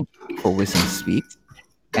 1 point for Wisdom Speaks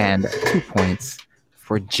and 2 points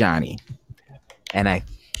for Johnny. And I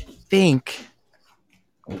think,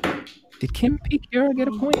 did Kim Piquera get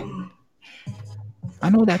a point? I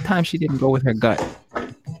know that time she didn't go with her gut.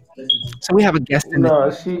 So we have a guest in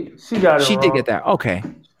No, she got it She did wrong. get that. Okay.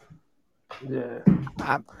 Yeah.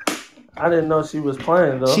 I- I didn't know she was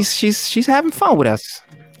playing though. She's having fun with us.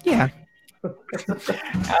 Yeah.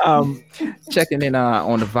 Checking in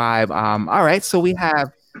on the vibe. All right. So we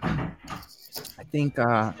have, I think,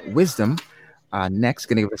 Wisdom next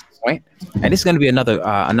going to give us a point, and it's going to be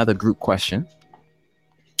another group question.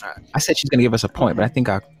 I said she's going to give us a point, but I think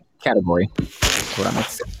our category. What I meant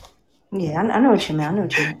to say. Yeah, I know what you mean. I know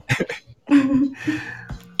what you mean.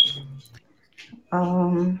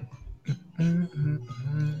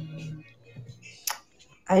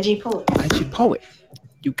 IG poet. IG poet.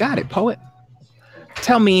 You got it, poet.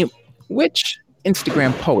 Tell me, which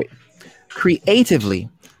Instagram poet creatively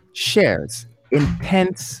shares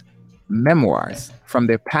intense memoirs from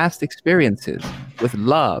their past experiences with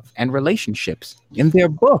love and relationships in their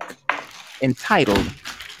book entitled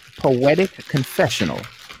Poetic Confessional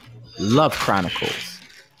Love Chronicles?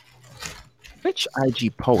 Which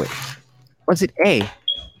IG poet? Was it A,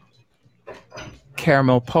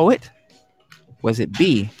 Caramel Poet? Was it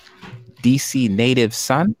B, DC Native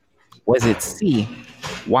Son? Was it C,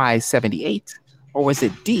 Y78? Or was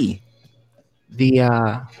it D,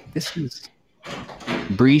 this is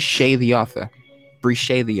Brichet the author.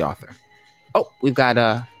 Brichet the author. Oh, we've got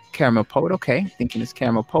a Caramel Poet. Okay, thinking it's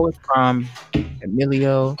Caramel Poet from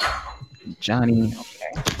Emilio, Johnny.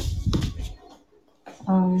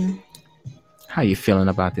 Okay. How you feeling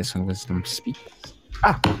about this one, Wisdom Speaks?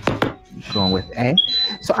 Going with A.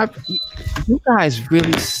 So you guys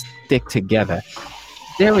really stick together.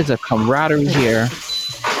 There is a camaraderie here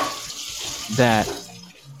that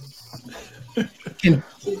can.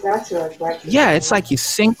 Yeah, it's like you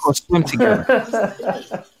sink or swim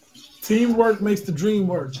together. Teamwork makes the dream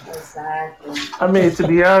work. Exactly. I mean, to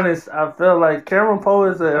be honest, I feel like Cameron Poe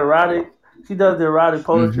is an erotic. She does the erotic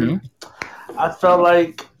poetry. I felt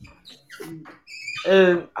like,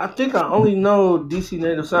 and I think I only know DC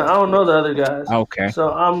Native Son. I don't know the other guys. Okay.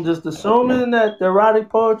 So I'm just assuming that the erotic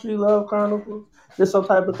poetry, Love Chronicles, there's some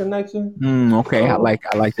type of connection. Okay, I like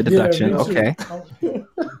the deduction. Yeah, okay.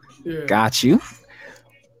 Yeah. Got you.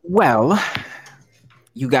 Well,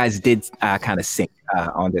 you guys did kind of sync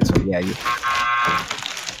on this one. Yeah, you're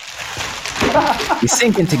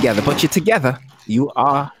syncing together, but you're together. You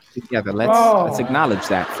are together. Let's acknowledge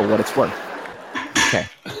that for what it's worth. Okay.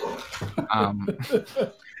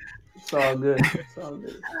 It's all good. It's all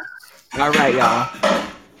good. All right, y'all.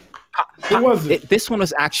 Who was it? This one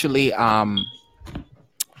was actually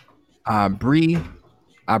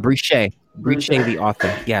Brichet the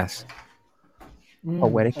author. Yes.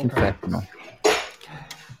 Poetic Confessional.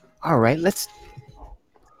 All right, let's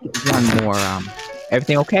get one more.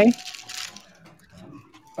 Everything okay?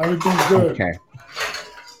 Everything's good. Okay.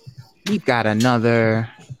 We've got another.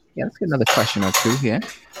 Yeah, let's get another question or two here.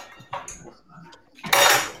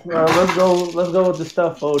 Let's go with the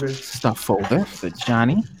stuff folder. Stuff folder for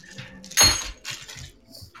Johnny.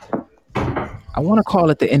 I want to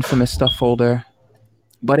call it the infamous stuff folder,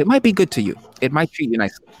 but it might be good to you. It might treat you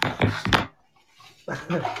nicely.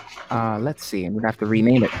 Let's see, and we'd have to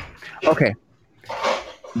rename it. Okay.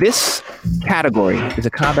 This category is a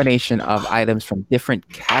combination of items from different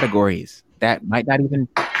categories that might not even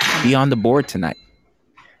be on the board tonight.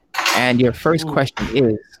 And your first question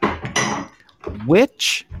is,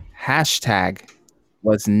 which hashtag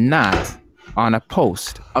was not on a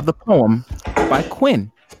post of the poem by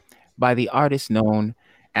Quinn, by the artist known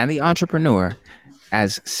and the entrepreneur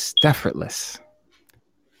as Steffortless?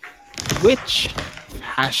 Which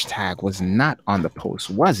hashtag was not on the post?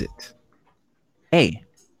 Was it A,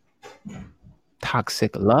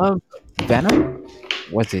 toxic love, venom?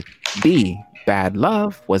 Was it B, bad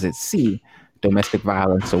love? Was it C, domestic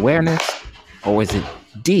violence awareness? Or was it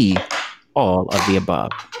D, all of the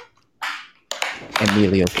above?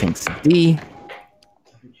 Emilio thinks D,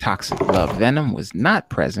 toxic love, venom was not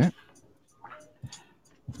present.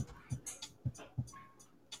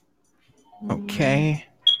 Okay.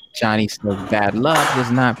 Johnny says bad love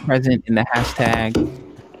was not present in the hashtag.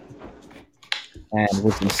 And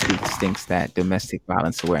Wisdom Speaks thinks that domestic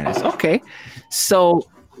violence awareness. Okay. So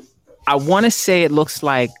I want to say it looks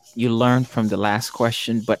like you learned from the last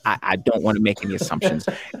question, but I don't want to make any assumptions.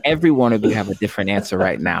 Every one of you have a different answer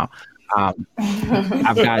right now.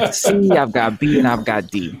 I've got C, I've got B, and I've got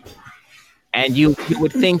D. And you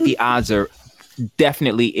would think the odds are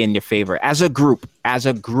definitely in your favor as a group,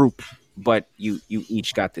 but you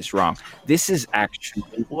each got this wrong. This is actually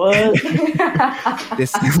What?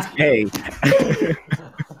 this is A.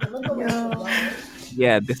 Yo.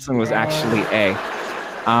 Yeah, this one was actually A.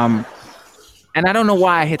 Um, and I don't know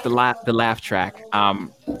why I hit the laugh track.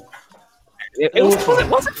 It It was was was it funny.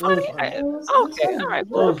 was it It was funny? funny. It was Okay, all funny. right, It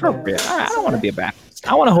well, was funny. appropriate. All right, I It's don't want to alright. be a bad host.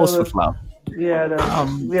 I want to It host with was, flow. we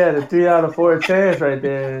Um, had a 3 out of 4 chance right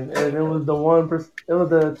there, and it was the 1%. It was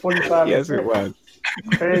the yes, it 25%. was.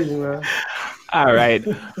 Crazy, man. All right,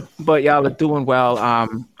 but y'all are doing well.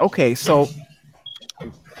 Okay, so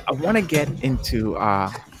I want to get into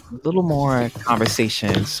a little more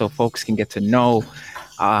conversation so folks can get to know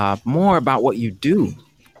more about what you do.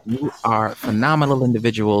 You are phenomenal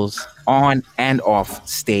individuals on and off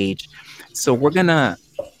stage. So we're gonna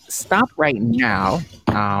stop right now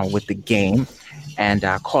with the game and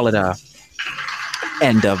call it a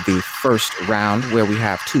end of the first round where we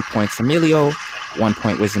have 2 points Emilio, 1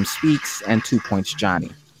 point Wisdom Speaks, and 2 points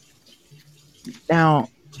Johnny. Now,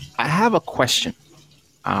 I have a question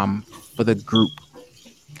for the group,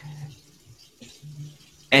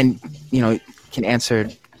 and you know, can answer.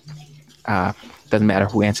 Uh, doesn't matter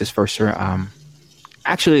who answers first or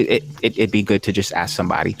actually, it'd be good to just ask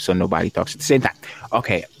somebody so nobody talks at the same time.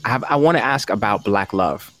 Okay, I want to ask about Black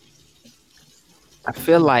Love. I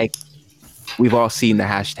feel like we've all seen the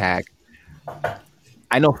hashtag.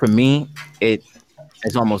 I know for me, it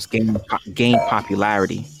has almost gained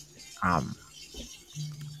popularity um,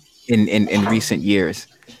 in recent years.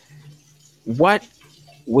 What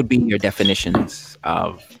would be your definitions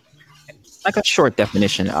of, like a short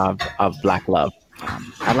definition of Black Love?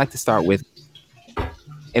 I'd like to start with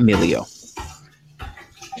Emilio.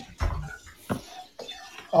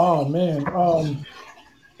 Oh man.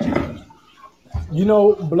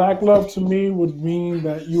 Black love to me would mean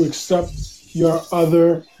that you accept your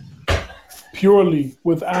other purely,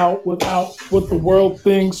 without what the world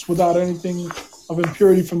thinks, without anything of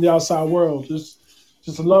impurity from the outside world. Just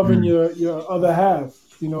loving Mm, your other half.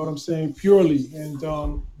 You know what I'm saying? Purely. And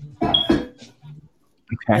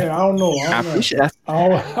okay, yeah, I don't know. I I don't know. appreciate that. I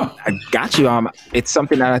don't, I got you. It's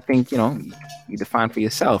something that I think you define for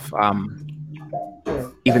yourself. yeah.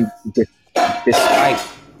 Even despite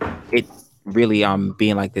it really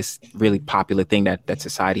being like this really popular thing that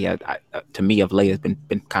society to me of late has been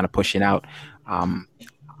kind of pushing out. Um,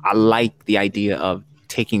 I like the idea of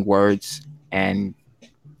taking words and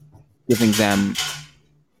giving them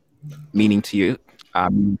meaning to you,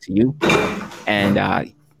 and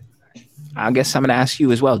I guess I'm going to ask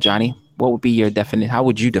you as well, Johnny. What would be your definition? How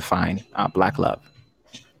would you define Black love?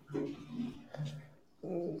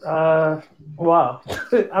 Uh, wow.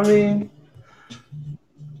 I mean,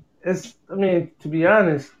 I mean, to be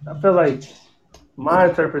honest, I feel like my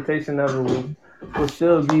interpretation of it will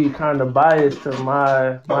still be kind of biased to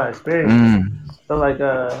my experiences. Mm, So like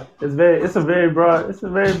it's a very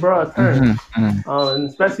broad term, mm-hmm, mm, and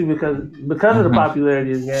especially because of the mm-hmm,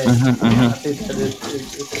 popularity of the game, mm-hmm, mm-hmm. I think that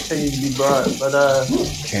it continues to be broad. But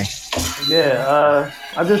Okay. yeah,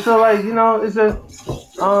 I just feel like it's just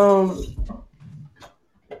um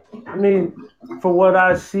I mean, for what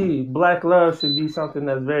I see, black love should be something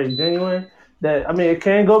that's very genuine. That I mean, it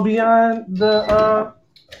can go beyond the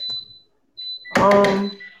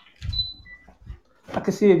um I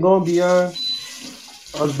can see it going beyond.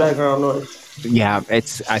 Oh, it's background noise. Yeah,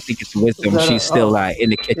 it's. I think it's Is wisdom. that She's still oh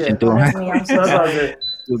in the kitchen yeah. Oh, doing. that's me. I'm so No, it's all sorry. good.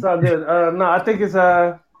 It's all good. No, I think it's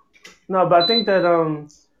no, but I think that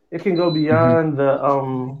it can go Mhm. beyond the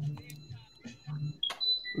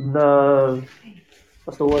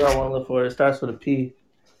what's the word I want to look for? It starts with a P.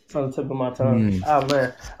 It's on the tip of my tongue. Mm. Oh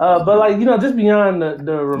man. But like just beyond the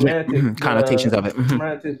Yeah, romantic connotations of it.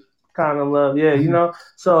 romantic kind of love. Yeah, Mhm.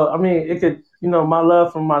 So I mean, it could my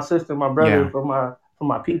love for my sister, my brother, Yeah, for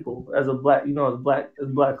my people as a black as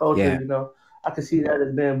black culture. yeah. I could see that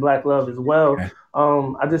as being black love as well. Okay.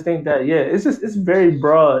 I just think that it's very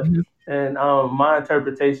broad. Mhm. And my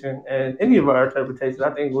interpretation and any of our interpretations, I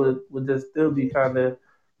think would just still be kind of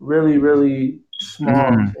really, really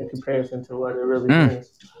small Mm. in comparison to what it really Mm.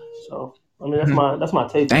 means. So, I mean, Mhm. that's my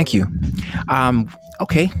take Thank on you. it.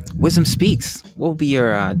 Okay. Wisdom speaks. What would be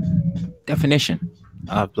your definition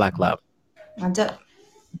of black love? My de-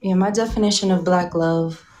 yeah, my definition of black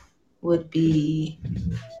love would be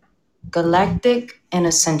galactic and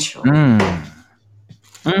essential. Mm.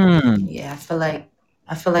 Mm. Yeah,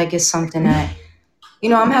 I feel like it's something that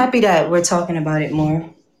I'm happy that we're talking about it more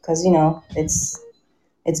because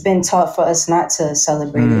it's been taught for us not to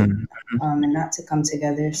celebrate it Mm. and not to come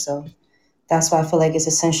together. So that's why I feel like it's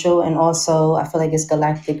essential, and also I feel like it's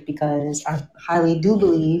galactic because I highly do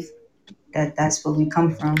believe that that's where we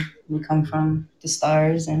come from. We come from the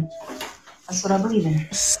stars, and That's what I believe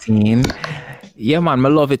in. Scene. Yeah, man, I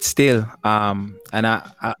love it still. And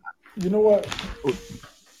You know what?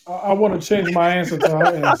 I want to change my answer to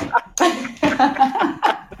her answer.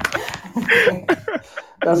 Yeah.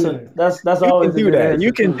 That's you can always a do good that. You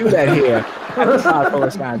answer can too. do that here at the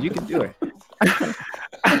PodPoets Lounge. You can do it.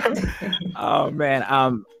 Oh man,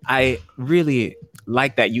 I really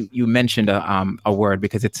like that you mentioned a word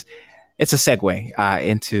because it's a segue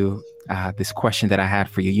into this question that I had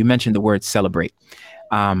for you. You mentioned the word celebrate,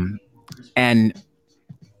 and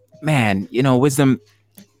man, wisdom.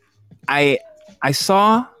 I I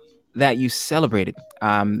saw that you celebrated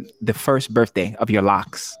the first birthday of your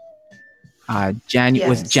locks. Was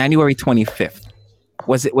Yes. January 25th.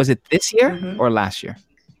 Was it this year Mm-hmm. or last year?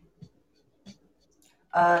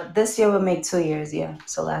 This year would make 2 years. Yeah.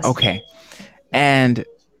 So last year. Okay, and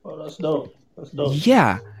Oh, that's dope. That's dope,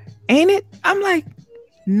 yeah, ain't it? I'm like,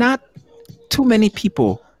 not too many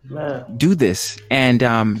people man. do this, and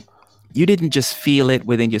you didn't just feel it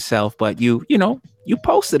within yourself, but you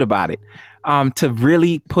posted about it to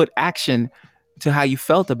really put action to how you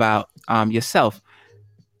felt about yourself.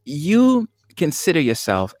 You consider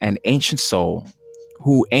yourself an ancient soul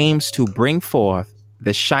who aims to bring forth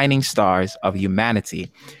the shining stars of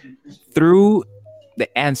humanity through the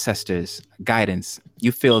ancestors' guidance.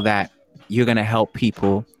 You feel that you're going to help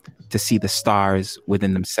people to see the stars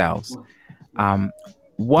within themselves. Um,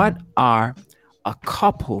 what are a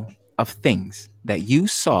couple of things that you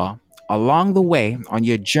saw along the way on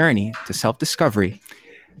your journey to self discovery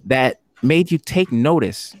that made you take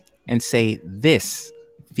notice and say, this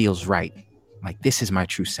feels right? Like, this is my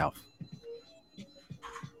true self.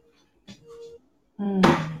 Hmm.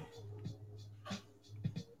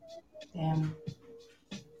 Damn.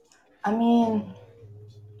 I mean,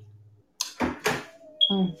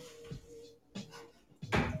 hmm.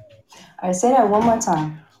 All right, say that one more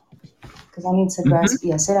time because I need to Mhm. grasp.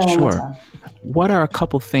 Yeah, say that one more Sure. time. What are a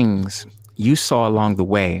couple things you saw along the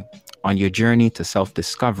way on your journey to self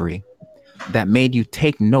discovery that made you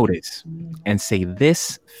take notice and say,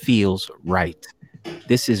 this feels right?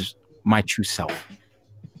 This is my true self.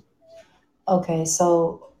 Okay,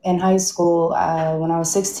 so in high school, when I was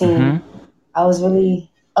Mm-hmm. 16, I was really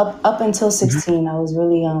up until Mm-hmm. 16. I was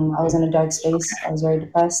really I was in a dark space. I was very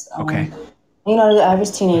depressed. Okay. The average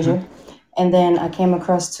Mm-hmm. teenager. And then I came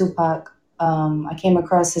across Tupac. I came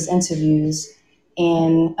across his interviews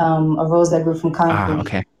and A Rose That Grew from Concrete.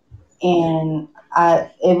 Okay. And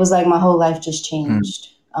it was like my whole life just Mm-hmm. changed.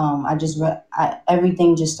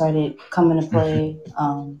 Everything just started coming to play.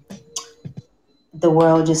 The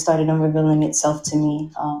world just started unrevealing itself to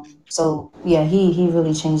me. So yeah, he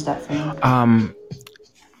really changed that for me.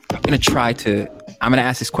 I'm gonna try to. I'm gonna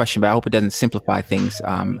ask this question, but I hope it doesn't simplify things.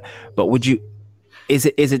 But would you? Is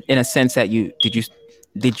it in a sense that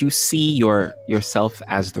did you see yourself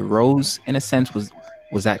as the rose in a sense?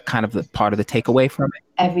 Was that kind of the part of the takeaway from it?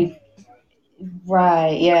 Every Right,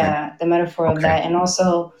 Okay. yeah, the metaphor of Okay. that, and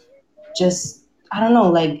also just I don't know,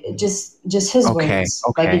 like just his Okay. words,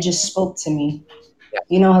 like it Okay. just spoke to me. Yes.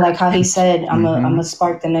 Like how he said, I'm Mm-hmm. a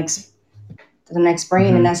spark the next brain,"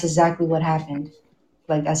 and Mm-hmm. that's exactly what happened.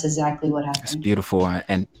 Like that's exactly what It's happened. beautiful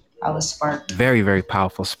and I was sparked. very, very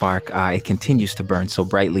powerful spark. It continues to burn so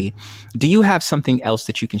brightly. Do you have something else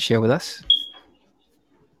that you can share with us?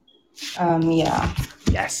 Yeah,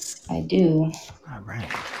 Yes. I do. All right.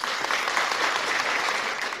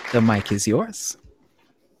 The mic is yours.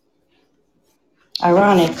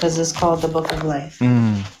 Ironic because it's called the Book of Life.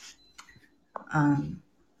 Mm.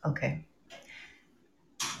 Okay.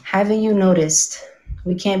 Haven't you noticed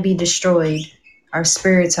we can't be destroyed? Our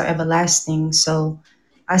spirits are everlasting. So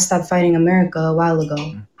I stopped fighting America a while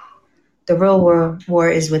ago. The real war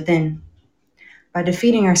is within. By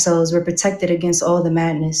defeating ourselves, we're protected against all the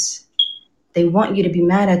madness. They want you to be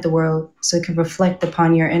mad at the world so it can reflect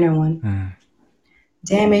upon your inner one. Mm.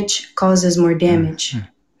 Damage causes more Mm. damage.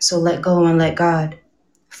 So let go and let God.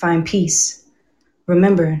 Find peace.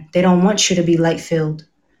 Remember, they don't want you to be light filled.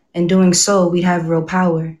 In doing so, we'd have real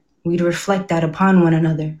power. We'd reflect that upon one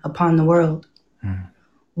another, upon the world. Mm.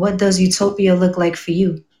 What does utopia look like for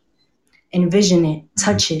you? Envision it,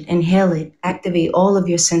 touch it, inhale it, activate all of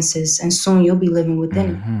your senses, and soon you'll be living within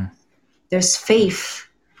it. Mm-hmm. There's faith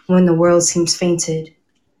when the world seems fainted.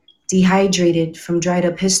 Dehydrated from dried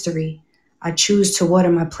up history, I choose to water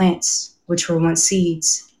my plants, which were once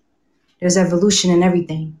seeds. There's evolution in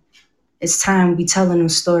everything. It's time we tell a new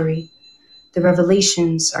story. The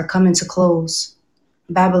revelations are coming to close.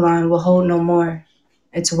 Babylon will hold no more.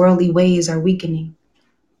 Its worldly ways are weakening.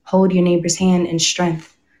 Hold your neighbor's hand in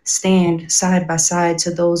strength. Stand side by side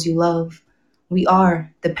to those you love. We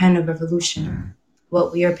are the pen of revolution.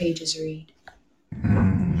 what your pages read.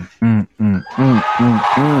 Mm, mm, mm, mm, mm,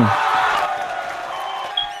 mm.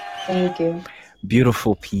 Thank you.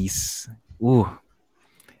 Beautiful piece. Ooh,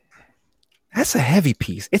 that's a heavy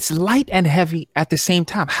piece. It's light and heavy at the same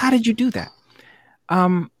time. How did you do that?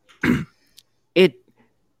 Um, it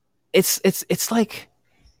it's like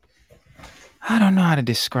I don't know how to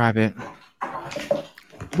describe it.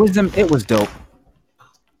 Wisdom. It was dope.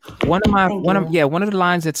 Thank you. One of the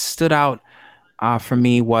lines that stood out for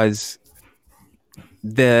me was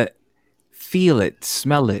the feel it,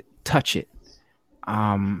 smell it, touch it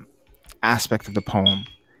um, aspect of the poem.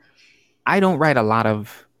 I don't write a lot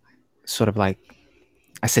of sort of like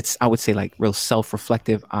I would say like real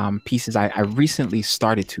self-reflective pieces. I recently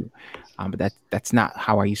started to, but that's not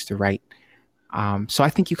how I used to write. So I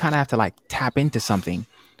think you kind of have to like tap into something,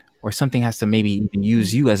 or something has to maybe even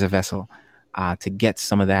use you as a vessel to get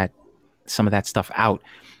some of that stuff out.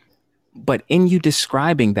 But in you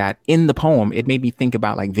describing that in the poem, it made me think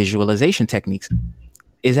about like visualization techniques.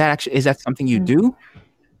 Is that something you do?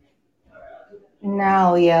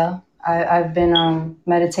 Now, yeah, I've been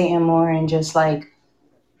meditating more and just like,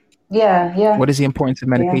 yeah, yeah, What is the importance of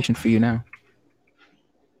yeah. meditation for you now?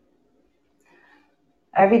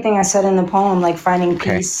 Everything I said in the poem, like finding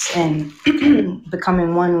Okay. peace and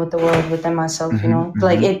becoming one with the world within myself, you Hmm, know,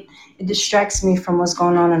 like hmm. it distracts me from what's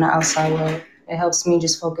going on in the outside world. It helps me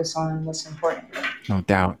just focus on what's important. No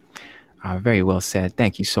doubt. Very well said.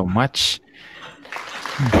 Thank you so much.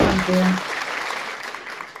 Thank you.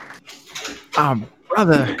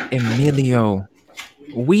 Brother Emilio,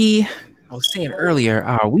 I was saying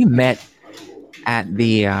earlier, we met at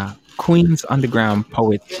the Queens Underground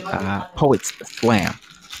Poets Slam,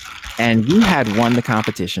 and you had won the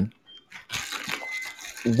competition.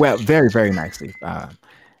 Well, very, very nicely.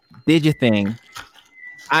 Did your thing.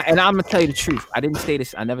 And I'm gonna tell you the truth. I didn't say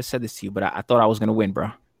this. I never said this to you, but I thought I was gonna win,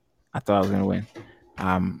 bro. I thought I was gonna win.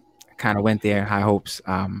 Kind of went there, high hopes.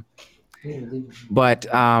 But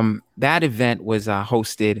that event was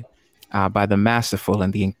hosted by the masterful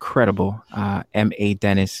and the incredible M.A.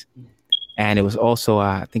 Dennis, and it was also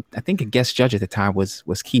I think a guest judge at the time was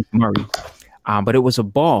Keith Murray. But it was a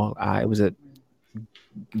ball. It was a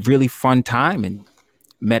really fun time, and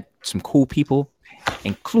met some cool people,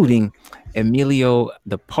 including Emilio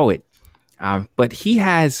the poet. But he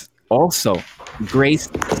has also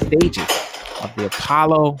graced the stages of the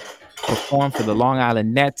Apollo, performed for the Long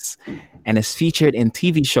Island Nets, and is featured in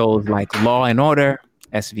TV shows like Law and Order,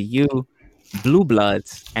 SVU, Blue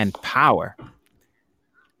Bloods, and Power.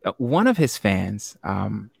 One of his fans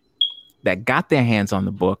that got their hands on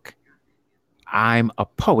the book, I'm a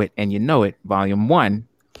Poet and You Know It, Volume 1,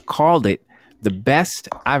 called it the best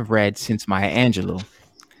I've read since Maya Angelou.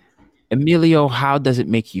 Emilio, how does it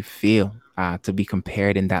make you feel to be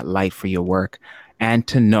compared in that light for your work and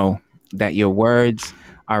to know that your words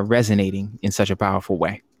are resonating in such a powerful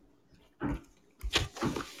way?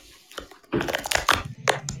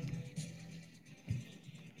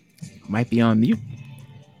 Might be on mute.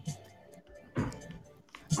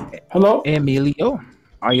 Hello? Emilio,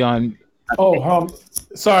 are you on? Oh,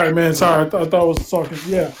 sorry, man. Sorry, I thought I was talking.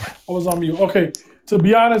 Yeah, I was on mute. Okay. To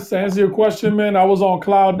be honest, to answer your question, man, I was on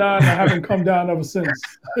cloud nine. I haven't come down ever since.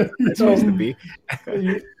 you That's supposed to know, be.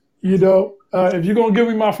 you, if you're gonna give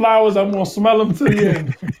me my flowers, I'm gonna smell them to the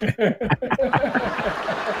end.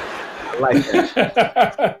 I like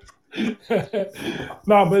that.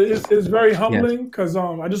 No, but it's very Yes. humbling because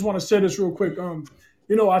I just want to share this real quick.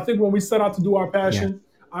 I think when we set out to do our Yeah. passion,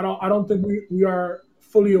 I don't think we are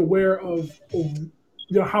fully aware of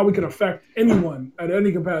how we can affect anyone at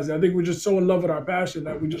any capacity. I think we're just so in love with our passion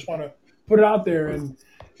that we just want to put it out there. And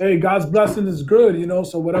hey, God's blessing is good,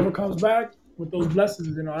 So whatever comes back with those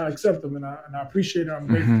blessings, I accept them and I appreciate it. I'm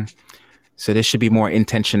grateful. Hmm. So there should be more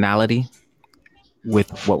intentionality with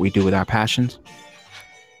what we do with our passions.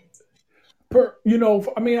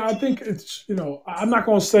 I mean, I think I'm not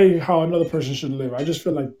going to say how another person should live. I just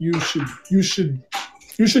feel like you should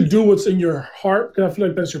do what's in your heart because I feel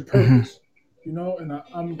like that's your Hmm. purpose, And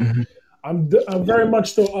Hmm. I'm very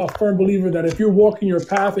much still a firm believer that if you're walking your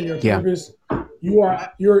path and your Yeah. purpose,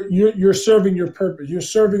 you're serving your purpose. You're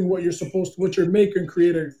serving what you're supposed to, what your maker and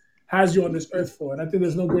creator has you on this earth for. And I think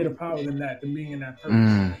there's no greater power than that, than being in that purpose.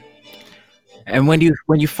 Mm. And when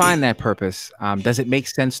you find that purpose, does it make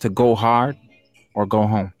sense to go hard or go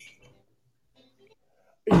home?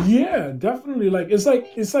 Yeah, definitely. Like it's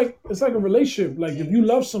like a relationship. Like if you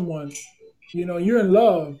love someone, you're in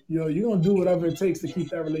love, you're gonna do whatever it takes to keep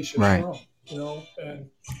that relationship Right. strong, and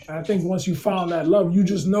I think once you found that love, you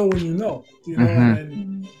just know when and Hmm.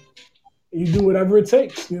 then you do whatever it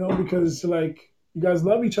takes, because like You guys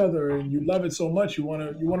love each other, and you love it so much. You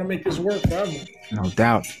wanna make this work forever. No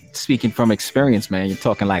doubt. Speaking from experience, man, you're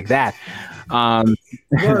talking like that. Um,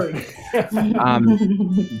 Word. um,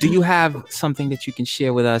 do you have something that you can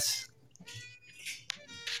share with us?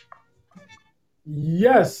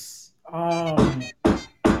 Yes.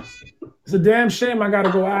 It's a damn shame I got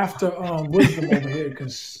to go after wisdom over here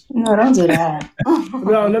because. No, don't do that.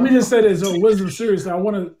 No, let me just say this. Wisdom, seriously, I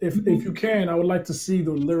want to, if you can, I would like to see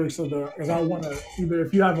the lyrics of the, because I want to either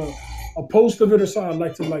if you have a post of it or something, I'd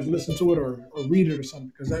like to like listen to it or read it or something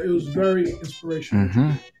because it was very inspirational.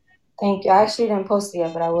 Mm-hmm. Thank you. I actually didn't post it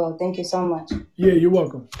yet, but I will. Thank you so much. Yeah, you're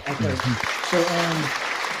welcome. Okay,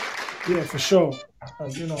 Mm-hmm. so yeah, for sure.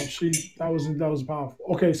 That was powerful.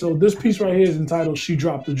 Okay, so this piece right here is entitled "She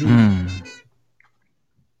Dropped the Jewel." Mm.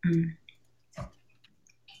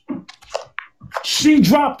 She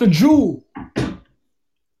dropped the jewel.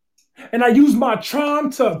 And I use my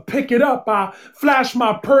charm to pick it up. I flash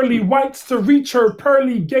my pearly whites to reach her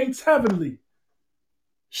pearly gates heavenly.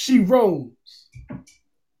 She rose.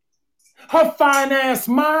 Her fine ass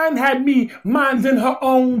mind had me minding her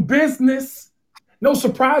own business. No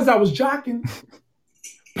surprise I was jocking,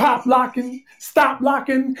 pop locking, stop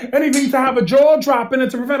locking, anything to have a jaw dropping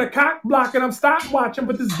and to prevent a cock blocking. I'm stop watching,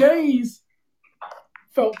 but this gaze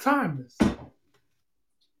felt timeless.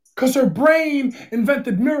 Cause her brain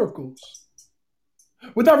invented miracles.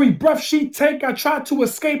 With every breath she take, I try to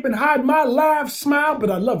escape and hide my laugh, smile,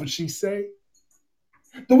 but I love what she say.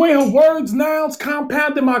 The way her words nouns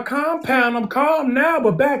compound in my compound, I'm calm now,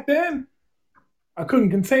 but back then, I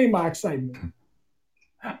couldn't contain my excitement.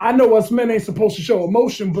 I know us men ain't supposed to show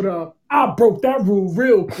emotion, but I broke that rule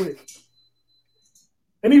real quick.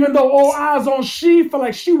 And even though all eyes on she, felt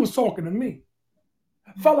like she was talking to me.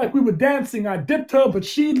 Felt like we were dancing. I dipped her, but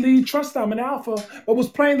she'd lead. Trust I'm an alpha, but was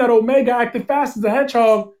playing that Omega, acting fast as a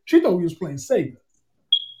hedgehog. She thought we was playing Sega.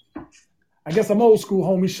 I guess I'm old school,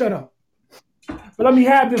 homie. Shut up. But let me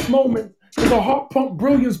have this moment. Because her heart pumped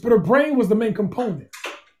brilliance, but her brain was the main component.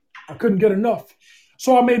 I couldn't get enough.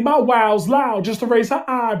 So I made my wows loud just to raise her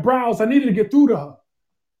eyebrows. I needed to get through to her.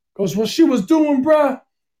 Because what she was doing, bruh,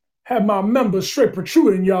 had my members straight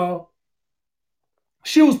protruding, y'all.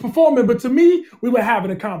 She was performing, but to me, we were having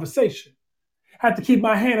a conversation. Had to keep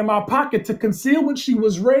my hand in my pocket to conceal what she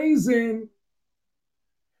was raising.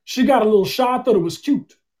 She got a little shy, I thought it was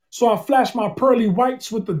cute. So I flashed my pearly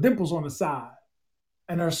whites with the dimples on the side.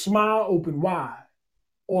 And her smile opened wide.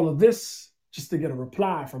 All of this just to get a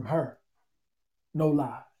reply from her. No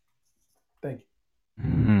lie. Thank you.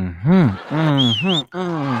 Mm-hmm. Mm-hmm.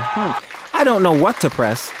 Mm-hmm. I don't know what to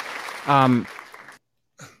press. Um,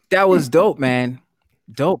 that was dope, man.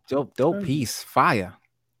 Dope, dope, dope Thank you. piece. Fire.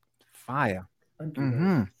 Fire. Thank you,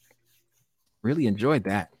 Mm-hmm. Really enjoyed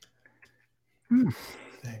that.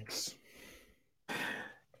 Thanks.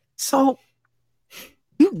 So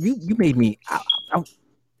you made me. I,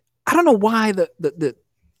 I don't know why the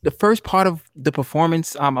first part of the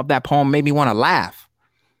performance of that poem made me want to laugh.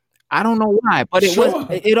 I don't know why, but it was Sure.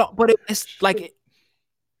 it's like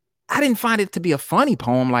I didn't find it to be a funny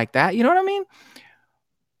poem like that. You know what I mean?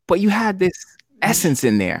 But you had this essence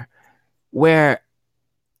in there where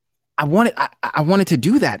I wanted to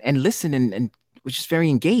do that and listen and was just very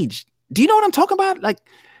engaged. Do you know what I'm talking about? Like,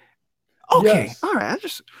 okay, Yes. all right. I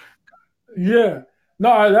just Yeah.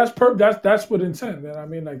 No, that's with intent, man. I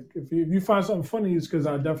mean, like if you find something funny, it's because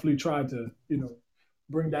I definitely tried to,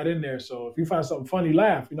 bring that in there. So if you find something funny,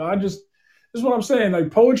 laugh. This is what I'm saying.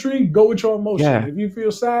 Like poetry, go with your emotion. yeah. If you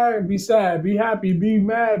feel sad, be sad. Be happy, be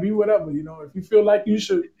mad, be whatever. If you feel like you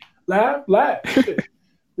should laugh, laugh. Shit.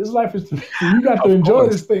 This life is you got to Of enjoy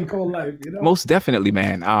course. this thing called life. Most definitely,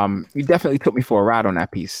 man. You definitely took me for a ride on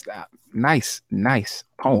that piece. Nice, nice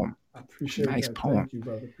poem. I appreciate Nice that. poem. Thank you,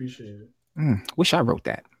 brother. Appreciate it. Wish I wrote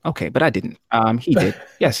that. Okay, but I didn't. He did.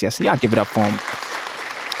 Yes, yes. Y'all give it up for him.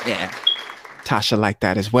 Yeah. Tasha liked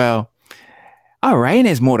that as well. All right, and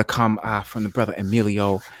there's more to come from the brother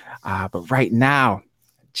Emilio. But right now,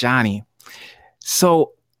 Johnny.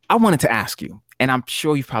 So I wanted to ask you, and I'm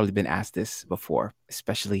sure you've probably been asked this before,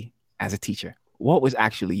 especially as a teacher. What was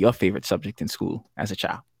actually your favorite subject in school as a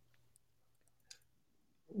child?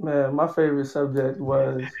 Man, my favorite subject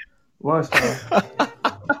was lunchtime.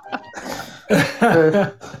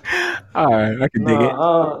 All right, I can dig it.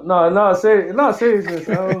 No, seriousness.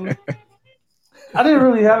 I didn't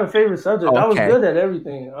really have a favorite subject. I was Okay. good at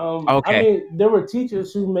everything. I Okay. mean, there were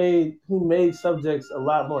teachers who made subjects a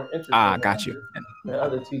lot more interesting Got you. than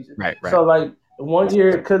other teachers. Right, right. So like one year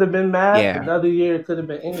it could have been math, Yeah. another year it could have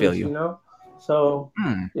been Feel English. you. So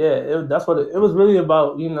Hmm. yeah, that's what it was really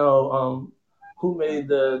about. Who made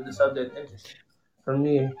the subject interesting. for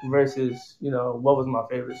me versus what was my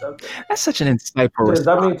favorite subject. That's such an insightful Because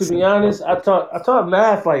I mean, to response. be honest, I taught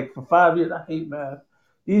math like for 5 years. I hate math.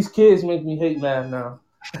 These kids make me hate math now.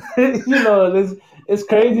 It's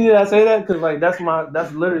crazy that I say that because like that's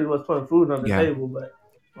literally what's putting food on the Yeah. table. But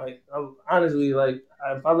like I'm honestly like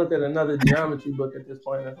if I look at another geometry book at this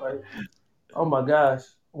point, it's like, oh my gosh,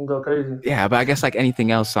 I'm gonna go crazy. Yeah, but I guess like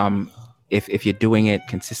anything else, if you're doing it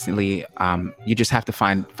consistently, you just have to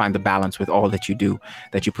find the balance with all that you do,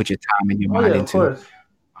 that you put your time and your Oh mind yeah, into. of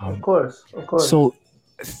Um, course, of course. so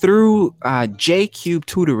through J Cube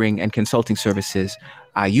tutoring and consulting services,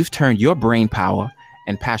 you've turned your brain power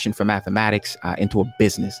and passion for mathematics into a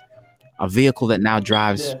business, a vehicle that now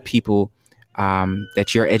drives Yeah. people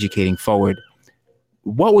that you're educating forward.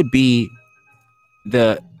 What would be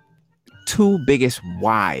the two biggest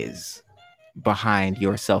whys behind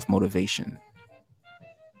your self motivation,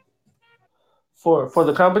 For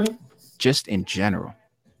the company, just in general?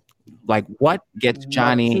 Like, what gets my two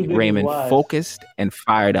Johnny biggest Raymond whys. focused and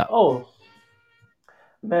fired up? Oh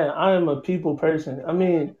man, I am a people person. I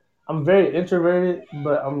mean, I'm very introverted,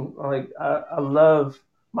 but I'm like I love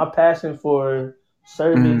my passion for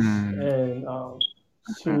service Mm, and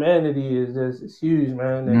humanity is just it's huge,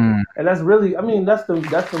 man. And mm, and that's really, I mean, that's the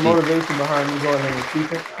deep. motivation behind me going into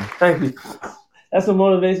teaching. Thank you. That's the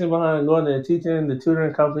motivation behind going into teaching, the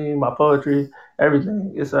tutoring company, my poetry,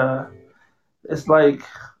 everything. It's like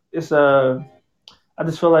it's I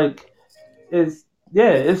just feel like it's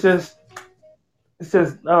yeah, it's just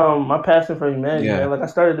my passion for humanity, Yeah. man. Like I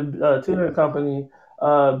started the tutoring company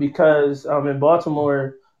because in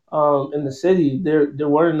Baltimore, in the city, there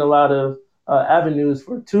weren't a lot of avenues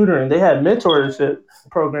for tutoring. They had mentorship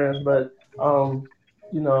programs, but a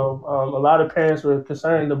lot of parents were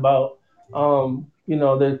concerned about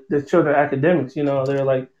their children academics. They're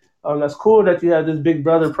like, that's cool that you have this Big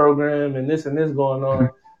Brother program and this going Mhm. on,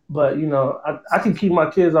 but I can keep my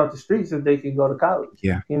kids off the streets if they can go to college.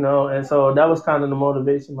 Yeah. And so that was kind of the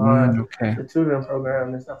motivation behind Okay. the tutoring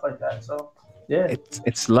program and stuff like that. So, yeah.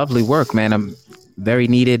 It's lovely work, man. I'm very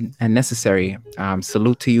needed and necessary.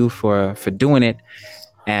 Salute to you for doing it.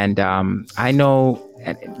 And I know,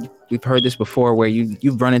 and we've heard this before, where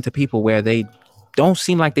you've run into people where they don't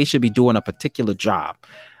seem like they should be doing a particular job.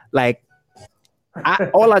 Like,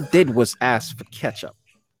 all I did was ask for ketchup.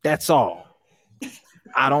 That's all.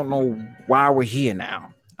 I don't know why we're here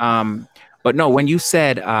now. But no, when you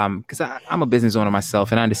said, because I'm a business owner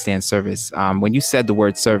myself and I understand service. When you said the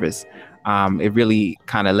word service, it really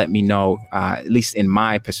kind of let me know, at least in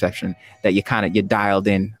my perception, that you're dialed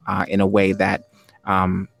in a way that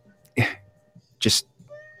um, just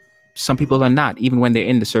some people are not, even when they're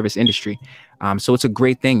in the service industry. So it's a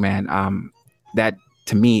great thing, man. That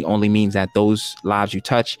to me only means that those lives you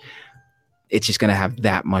touch, it's just going to have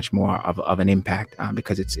that much more of an impact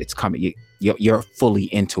because it's coming. You're fully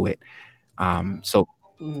into it. So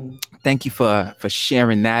Mm, thank you for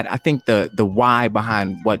sharing that. I think the why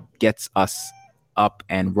behind what gets us up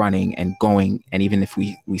and running and going, and even if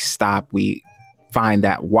we stop, we find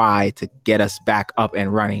that why to get us back up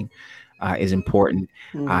and running is important.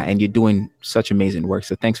 mm. And you're doing such amazing work.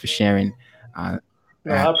 So thanks for sharing. Uh,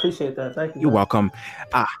 No, uh, I appreciate that. Thank you, you're man. welcome.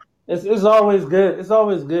 Uh, It's always good. It's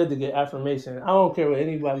always good to get affirmation. I don't care what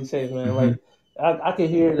anybody says, man. mhm, Like I can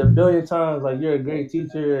hear it a billion times. Like you're a great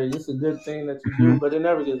teacher. It's a good thing that you do, mhm, but it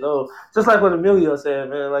never gets old. Just like what Emilio said,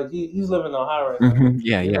 man. Like he's living on high right now. mhm.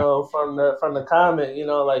 Yeah, yeah, From the comment.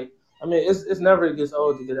 Like I mean, it's never gets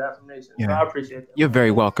old to get affirmation. So yeah. I appreciate that, You're man. very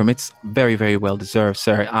Thank you. welcome. It's very, very well deserved,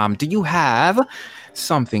 sir. Do you have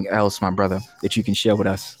something else, my brother, that you can share with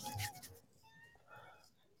us?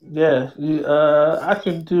 Yeah, I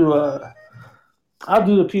can do. I'll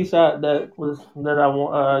do the piece that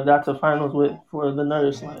I got to finals with for the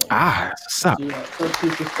Nerd Slam. What's Let's up? do that. So this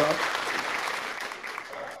piece is called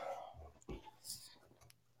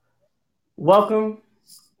 "Welcome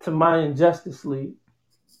to My Injustice League,"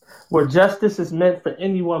 where justice is meant for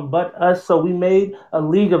anyone but us. So we made a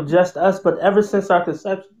league of just us. But ever since our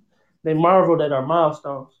conception, they marveled at our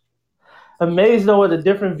milestones. Amazed though at a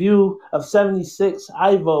different view of 76,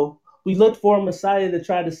 Ivo, we looked for a messiah to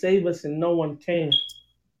try to save us, and no one came.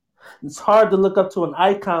 It's hard to look up to an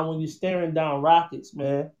icon when you're staring down rockets,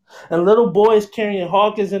 man. And little boys carrying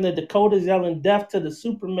Hawkins in the Dakotas yelling death to the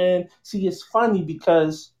Superman. See, it's funny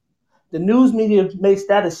because the news media makes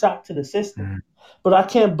that a shock to the system. Mhm, But I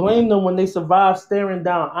can't blame them when they survive staring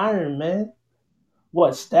down Iron Man.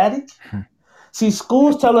 What, static? mhm, See,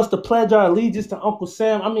 schools tell us to pledge our allegiance to Uncle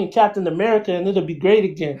Sam, Captain America, and it'll be great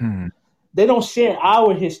again. mhm. They don't share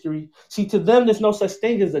our history. See, to them, there's no such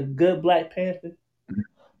thing as a good Black Panther.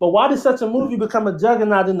 But why did such a movie become a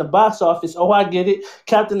juggernaut in the box office? Oh, I get it.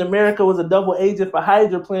 Captain America was a double agent for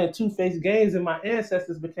Hydra playing two-faced games, and my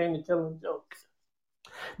ancestors became the killing joke.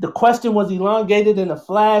 The question was elongated in a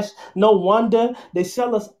flash. No wonder they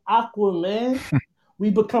sell us Aquaman. We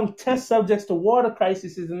become test subjects to water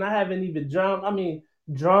crises, and I haven't even drawn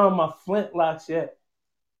my flintlocks yet.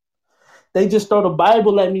 They just throw the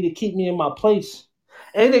Bible at me to keep me in my place.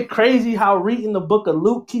 Ain't it crazy how reading the book of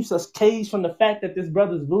Luke keeps us caged from the fact that this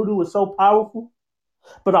brother's voodoo is so powerful?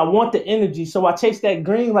 But I want the energy, so I chase that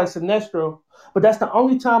green like Sinestro. But that's the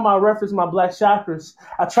only time I reference my black chakras.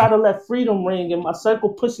 I try to let freedom ring, and my circle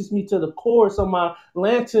pushes me to the core, so my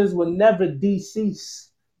lanterns will never decease.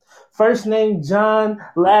 First name John,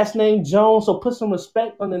 last name Jones, so put some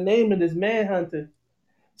respect on the name of this manhunter.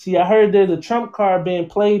 See, I heard there's a Trump card being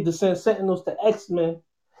played to send Sentinels to X-Men.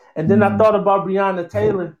 And then I thought about Breonna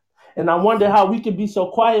Taylor. And I wonder how we could be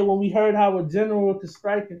so quiet when we heard how a general could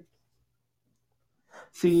strike him.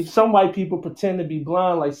 See, some white people pretend to be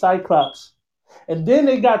blind like Cyclops. And then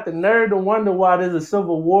they got the nerve to wonder why there's a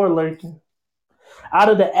civil war lurking. Out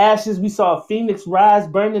of the ashes, we saw a phoenix rise,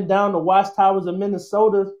 burning down the watchtowers of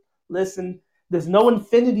Minnesota. Listen, there's no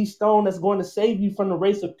infinity stone that's going to save you from the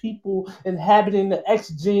race of people inhabiting the X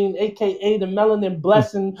gene, aka the melanin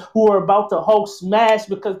blessing, who are about to Hulk smash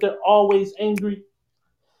because they're always angry.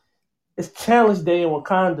 It's Challenge Day in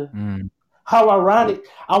Wakanda. How ironic.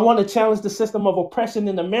 I want to challenge the system of oppression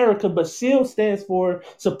in America, but SHIELD stands for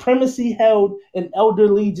Supremacy Held in Elder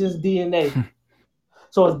Legion's DNA.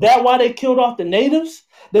 So is that why they killed off the natives?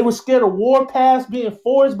 They were scared of war paths being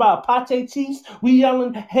forged by Apache chiefs. We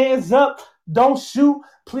yelling, hands up, don't shoot,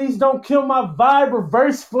 please don't kill my vibe,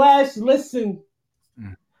 reverse flash, listen.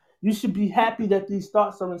 You should be happy that these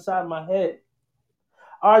thoughts are inside my head.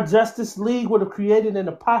 Our Justice League would have created an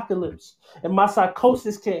apocalypse, and my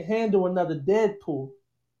psychosis can't handle another Deadpool.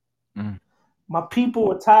 My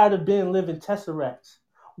people are tired of being living tesseracts,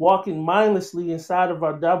 walking mindlessly inside of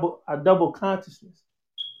our double consciousness.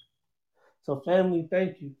 So, family,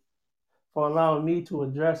 thank you for allowing me to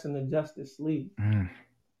address in the Justice League.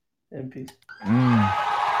 In peace.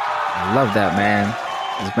 I love that, man.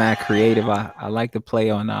 It's mad creative. I like the play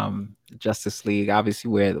on Justice League, obviously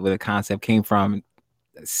where the concept came from.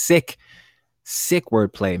 Sick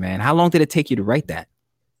wordplay, man. How long did it take you to write that?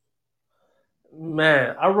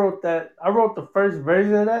 Man, I wrote the first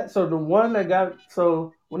version of that. So the one that got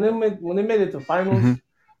when they made it to finals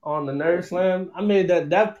on the Nerd Slam, I made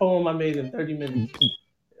that poem I made in 30 minutes.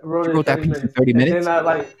 I wrote it in that 30 piece in minutes. 30 minutes? And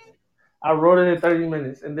then I wrote it in 30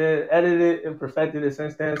 minutes and then edited it and perfected it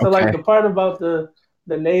since then. So like the part about the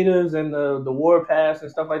natives and the war pass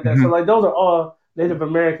and stuff like that. So like those are all Native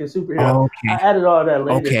American superheroes. I added all that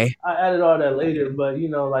later. But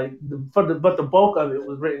like but the bulk of it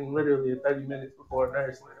was written literally in 30 minutes before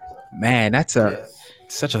Nerd Slam. So. Man, that's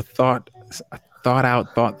such a thought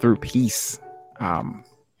out, thought through piece.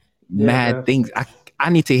 Mad things. I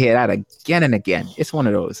need to hear that again and again. It's one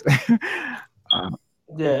of those.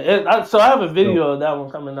 So I have a video of that one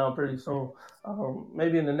coming out pretty soon.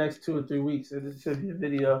 Maybe in the next 2 or 3 weeks, it should be a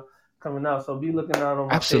video coming out. So be looking out on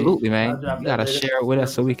my Absolutely, page. man. You gotta share it with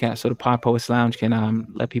us so the PodPoets Lounge can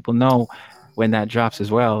let people know when that drops as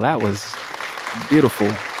well. That was beautiful.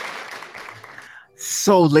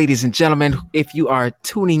 So, ladies and gentlemen, if you are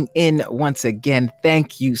tuning in once again,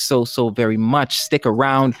 thank you so very much. Stick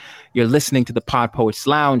around. You're listening to the PodPoets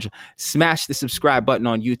Lounge. Smash the subscribe button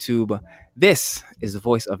on YouTube. This is the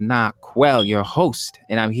voice of Na Quell, your host,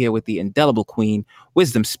 and I'm here with the indelible queen,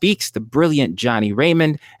 Wisdom Speaks, the brilliant Johnny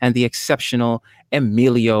Raymond, and the exceptional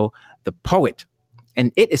Emilio the Poet.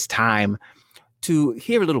 And it is time to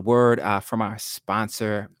hear a little word from our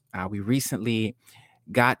sponsor. We recently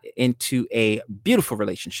got into a beautiful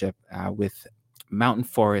relationship with Mountain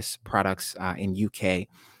Forest Products in UK.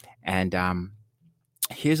 And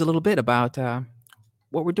here's a little bit about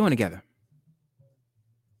what we're doing together.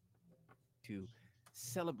 To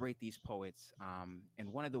celebrate these poets.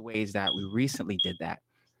 And one of the ways that we recently did that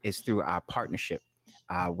is through our partnership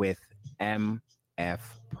with MF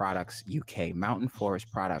Products UK, Mountain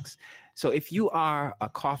Forest Products. So if you are a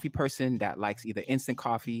coffee person that likes either instant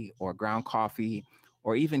coffee or ground coffee,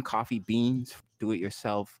 or even coffee beans, do it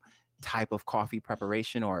yourself type of coffee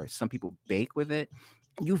preparation, or some people bake with it,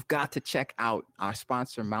 you've got to check out our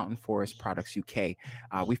sponsor, Mountain Forest Products UK.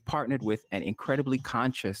 We've partnered with an incredibly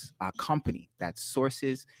conscious company that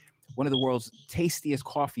sources one of the world's tastiest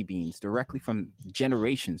coffee beans directly from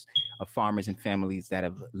generations of farmers and families that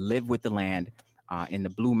have lived with the land in the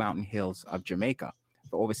Blue Mountain Hills of Jamaica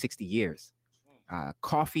for over 60 years.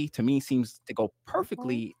 Coffee, to me, seems to go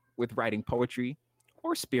perfectly with writing poetry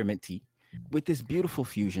or spearmint tea. With this beautiful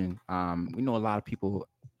fusion, we know a lot of people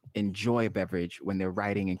enjoy a beverage when they're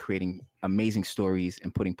writing and creating amazing stories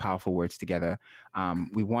and putting powerful words together.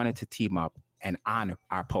 We wanted to team up and honor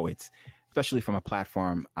our poets, especially from a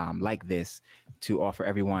platform like this, to offer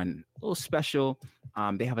everyone a little special.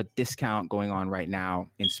 They have a discount going on right now,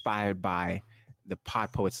 inspired by the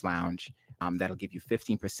Pod Poets Lounge. That'll give you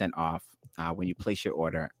 15% off when you place your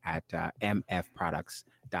order at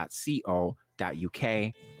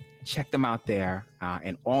mfproducts.co.uk. Check them out there.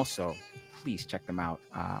 And also, please check them out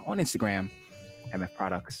on Instagram, MF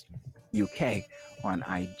Products UK, on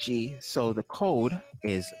IG. So the code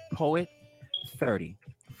is Poet30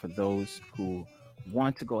 for those who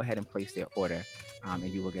want to go ahead and place their order, and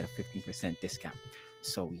you will get a 15% discount.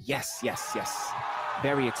 So, yes, yes, yes.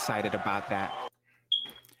 Very excited about that.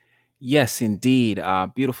 Yes, indeed.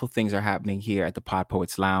 Beautiful things are happening here at the Pod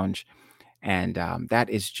Poets Lounge. And that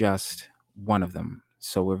is just one of them.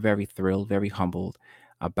 So we're very thrilled, very humbled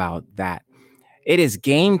about that. It is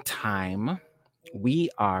game time. We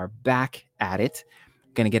are back at it.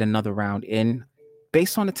 Gonna get another round in.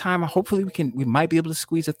 Based on the time, hopefully we might be able to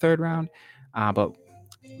squeeze a third round. But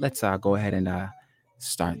let's go ahead and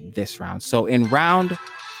start this round. So in round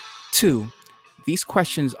two, these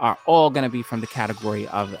questions are all gonna be from the category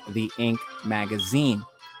of the Ink magazine.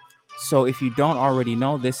 So, if you don't already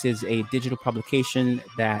know, this is a digital publication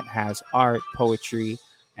that has art, poetry,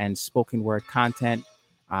 and spoken word content.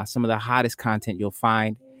 Some of the hottest content you'll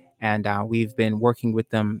find. And we've been working with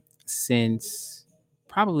them since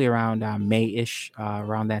probably around May ish,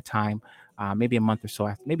 around that time, maybe a month or so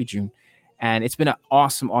after, maybe June. And it's been an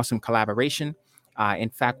awesome, awesome collaboration. In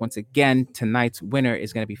fact, once again, tonight's winner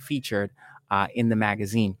is going to be featured in the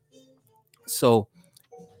magazine. So,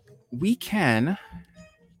 we can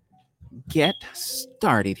get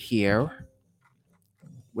started here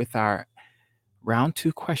with our round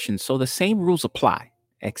two questions. So the same rules apply,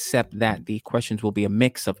 except that the questions will be a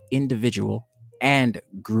mix of individual and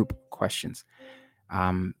group questions.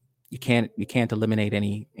 You can't eliminate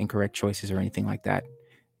any incorrect choices or anything like that.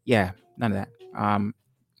 Yeah, none of that.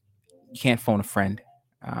 You can't phone a friend.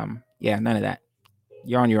 Yeah, none of that.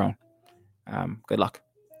 You're on your own. Good luck.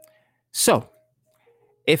 So,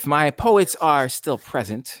 if my poets are still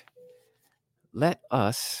present, let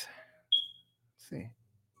us see.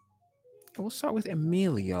 We'll start with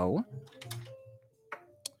Emilio.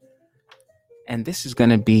 And this is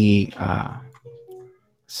going to be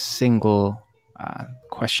single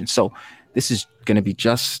question. So this is going to be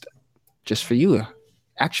just for you.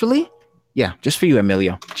 Actually, yeah, just for you,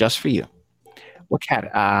 Emilio. Just for you. What cat?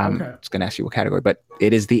 Okay. It's going to ask you what category, but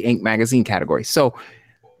it is the Ink magazine category. So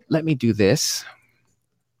let me do this.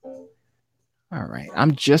 All right,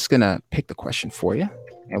 I'm just going to pick the question for you,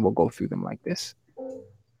 and we'll go through them like this.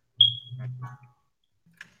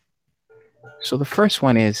 So the first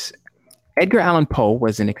one is Edgar Allan Poe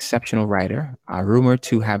was an exceptional writer, rumored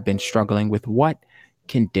to have been struggling with what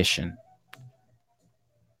condition?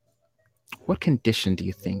 What condition do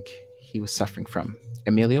you think he was suffering from?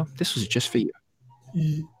 Emilio, this was just for you.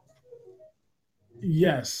 Y-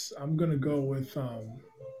 yes, I'm gonna go with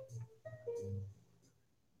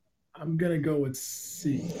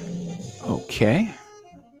C. Okay.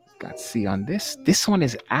 Got C on this. This one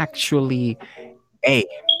is actually A,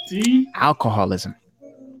 D. alcoholism.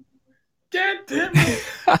 God damn it.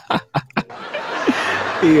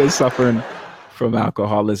 He is suffering from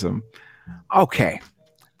alcoholism. Okay.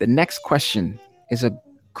 The next question is a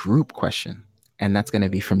group question, and that's going to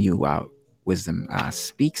be from you, Wisdom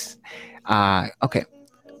Speaks. Okay.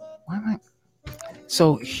 Why am I?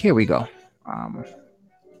 So here we go.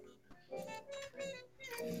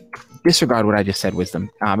 Disregard what I just said, Wisdom.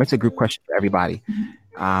 It's a group question for everybody.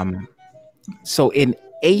 So in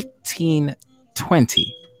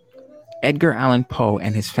 1820, Edgar Allan Poe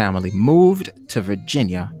and his family moved to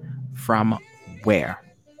Virginia from where?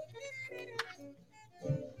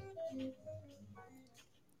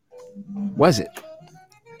 Was it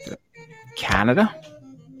Canada,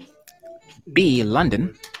 B,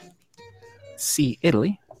 London, C,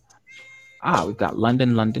 Italy? We've got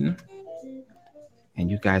London, London. And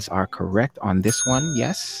you guys are correct on this one.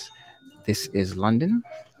 Yes, this is London.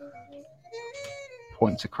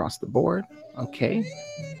 Points across the board. Okay.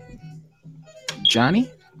 Johnny,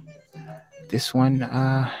 this one,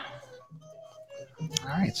 all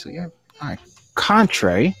right, so yeah, all right.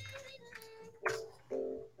 Contrary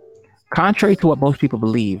Contrary to what most people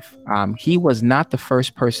believe, he was not the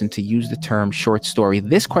first person to use the term short story.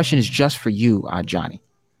 This question is just for you, Johnny.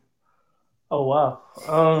 Oh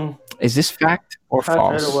wow. Is this fact or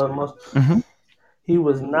Contrary to false? what most, Mm-hmm. he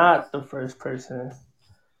was not the first person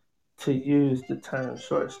to use the term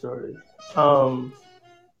short story. Um,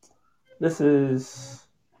 this is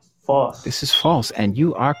false. This is false, and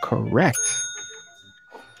you are correct.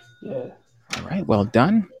 Yeah, All right, well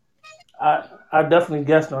done. I definitely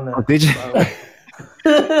guessed on Oh, that. did you? By the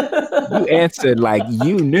way. You answered like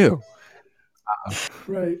you knew.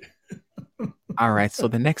 Right. All right, so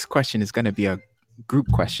the next question is going to be a group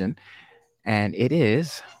question, and it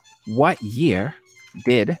is, what year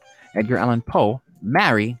did Edgar Allan Poe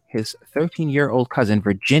marry his 13-year-old cousin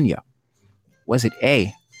Virginia? Was it A,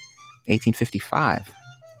 1855?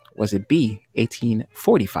 Was it B,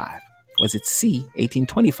 1845? Was it C,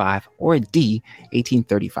 1825? Or D,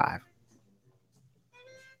 1835?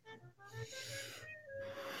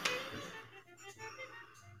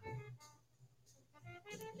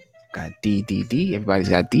 Got D, D, D. Everybody's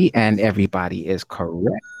got D, and everybody is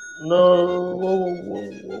correct. No,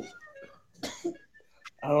 whoa.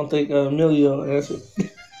 I don't think Emilio answered.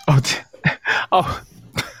 Oh, oh.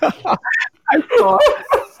 I thought.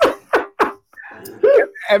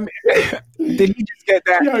 Did he just get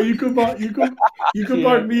that? Yeah, you could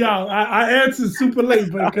mark me out. I answered super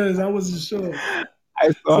late because I wasn't sure. I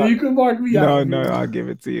So thought. you can mark me No, out. no, Emilio. I'll give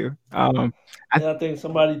it to you. Yeah, I think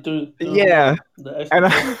somebody threw Yeah, the extra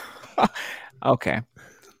and point. okay,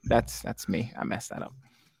 that's me. I messed that up.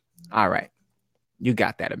 All right, you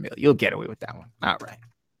got that, Emil. You'll get away with that one. All right.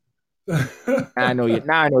 Now I know you.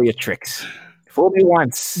 Now I know your tricks. Fool me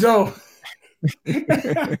once. No.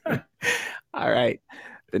 All right.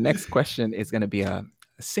 The next question is going to be a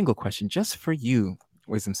single question just for you,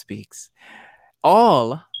 Wisdom Speaks.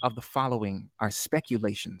 All of the following are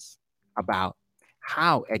speculations about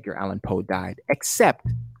how Edgar Allan Poe died, except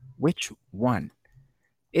which one?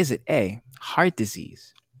 Is it A, heart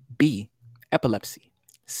disease, B, epilepsy,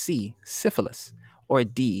 C, syphilis, or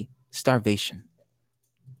D, starvation?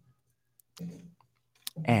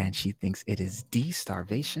 And she thinks it is D,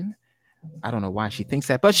 starvation. I don't know why she thinks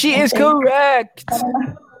that, but she is correct.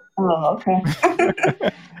 Oh, okay.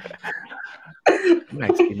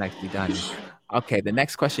 Nicely done. Okay, the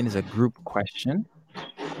next question is a group question.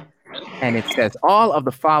 And it says all of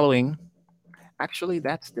the following. Actually,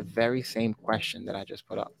 that's the very same question that I just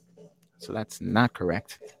put up. So that's not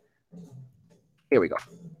correct. Here we go.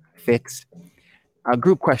 Fix. A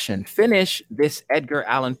group question. Finish this Edgar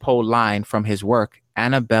Allan Poe line from his work,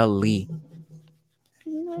 Annabel Lee.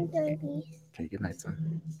 Okay, good night,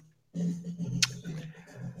 son.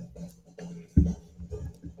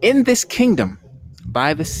 In this kingdom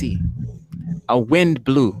by the sea, a wind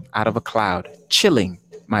blew out of a cloud, chilling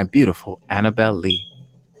my beautiful Annabel Lee.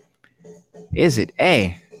 Is it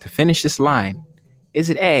A, to finish this line? Is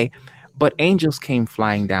it A, but angels came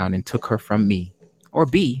flying down and took her from me? Or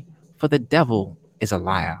B, for the devil is a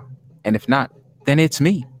liar? And if not, then it's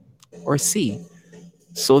me. Or C,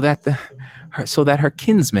 so that her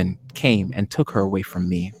kinsman came and took her away from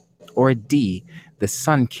me? Or D, the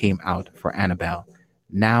sun came out for Annabel,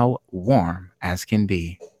 now warm as can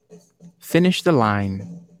be. Finish the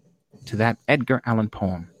line to that Edgar Allan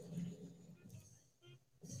poem.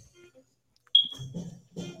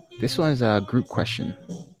 This one's a group question.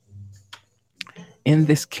 In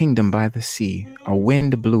this kingdom by the sea, a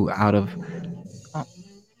wind blew out of. Oh,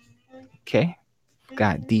 okay.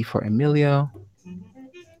 Got D for Emilio.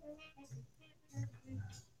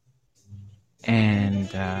 And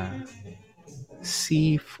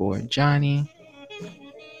C for Johnny.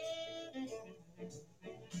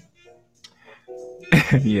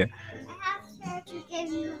 Yeah.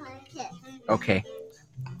 Okay.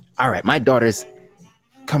 All right. My daughter's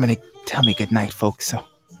coming to tell me good night, folks. So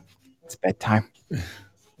it's bedtime.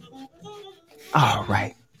 All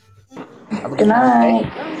right. Have a Good night.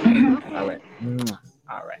 night. All right.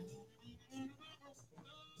 All right.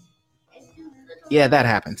 Yeah, that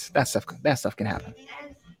happens. That stuff can happen.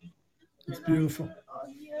 It's beautiful.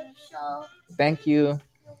 Thank you.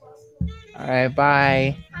 All right.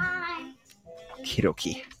 Bye. Okie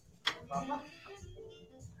dokie.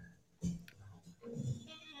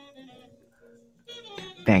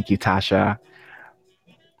 Thank you, Tasha.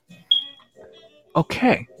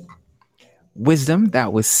 Okay. Wisdom,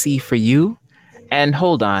 that was C for you. And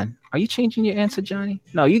hold on. Are you changing your answer, Johnny?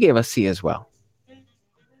 No, you gave us C as well.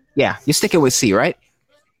 Yeah, you're sticking with C, right?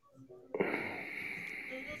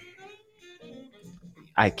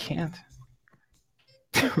 I can't.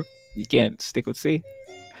 You can't stick with C?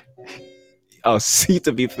 Oh, C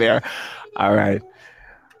to be fair. All right.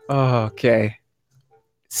 Okay.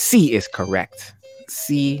 C is correct.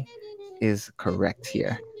 C is correct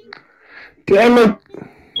here. Damn it.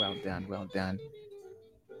 Well done. Well done.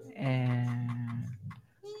 And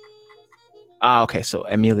okay, so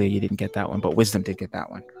Amelia, you didn't get that one, but Wisdom did get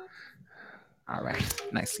that one. All right.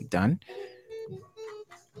 Nicely done.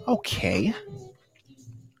 Okay.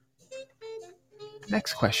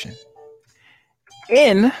 Next question.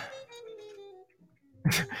 In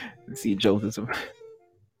see Joseph.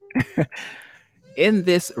 In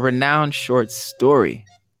this renowned short story,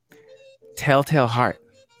 Telltale Heart,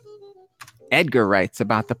 Edgar writes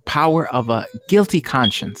about the power of a guilty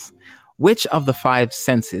conscience. Which of the five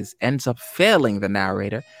senses ends up failing the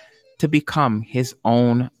narrator to become his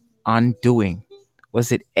own undoing?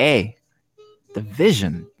 Was it A, the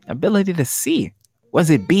vision, ability to see? Was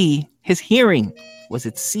it B, his hearing? Was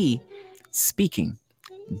it C, speaking?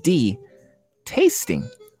 D, tasting?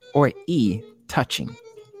 Or E, touching?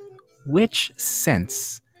 Which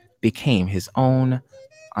sense became his own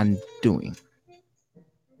undoing?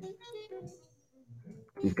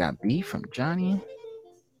 We've got B from Johnny.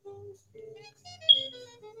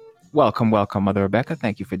 Welcome, welcome, Mother Rebecca.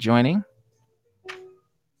 Thank you for joining.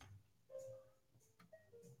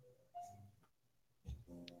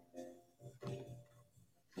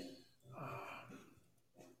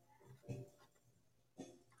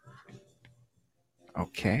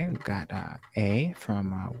 Okay, we've got A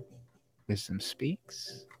from Wisdom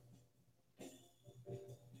Speaks.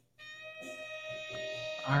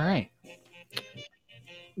 All right.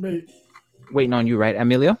 Waiting on you, right,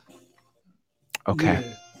 Emilio? Okay.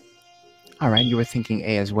 Yeah. All right, you were thinking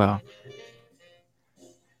A as well.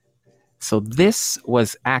 So this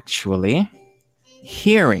was actually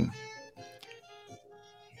hearing.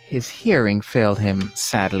 His hearing failed him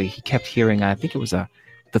sadly. He kept hearing, I think it was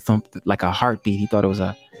the thump, like a heartbeat. He thought it was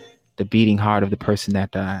the beating heart of the person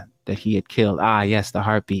that he had killed. Ah, yes, the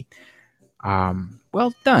heartbeat.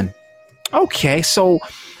 Well done. Okay, so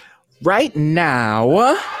right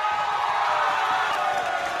now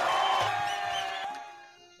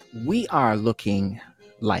we are looking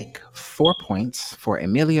like 4 points for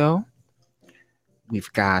Emilio.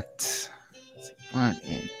 We've got 1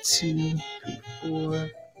 and 2, 3, 4,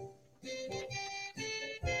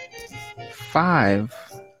 5.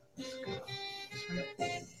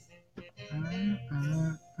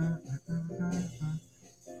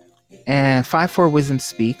 And 5 for Wisdom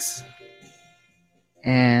Speaks.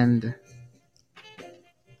 And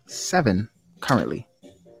 7 currently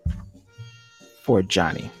for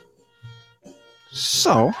Johnny.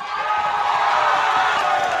 So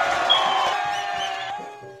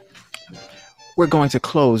we're going to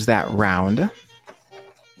close that round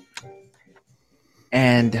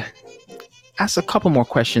and ask a couple more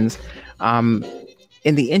questions.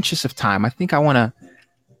 In the interest of time, I think I want to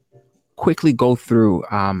quickly go through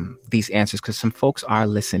these answers because some folks are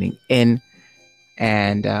listening in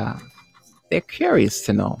and they're curious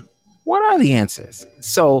to know what are the answers.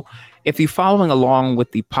 So if you're following along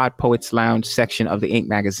with the PodPoets Lounge section of the Ink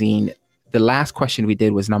magazine, the last question we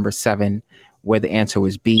did was number 7, where the answer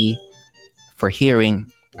was B for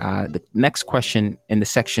hearing. The next question in the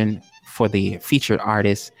section for the featured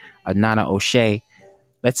artist, Nana O'Shea.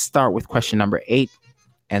 Let's start with question number 8,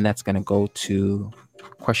 and that's going to go to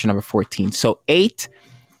question number 14. So 8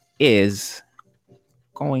 is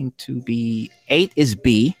going to be, 8 is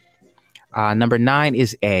B. Number 9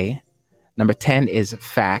 is A. Number 10 is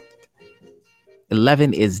fact.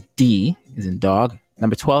 11 is D, is in dog.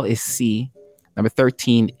 Number 12 is C. Number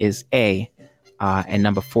 13 is A. And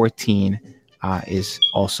number 14 is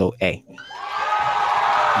also A.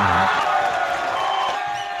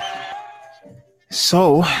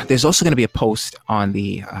 So there's also going to be a post on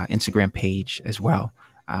the Instagram page as well,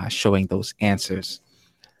 showing those answers.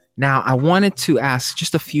 Now, I wanted to ask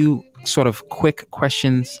just a few sort of quick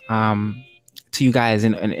questions to you guys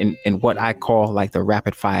in what I call like the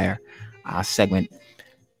rapid fire segment.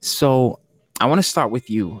 So I want to start with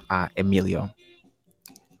you, Emilio.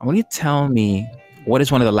 I want you to tell me what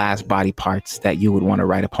is one of the last body parts that you would want to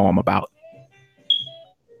write a poem about?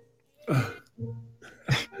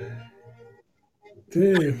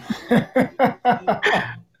 Damn.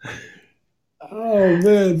 Oh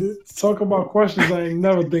man, talk about questions I ain't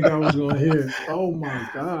never think I was gonna hear. Oh my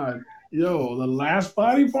god, yo, the last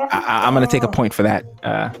body part. I'm gonna take a point for that.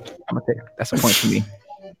 That's a point for me.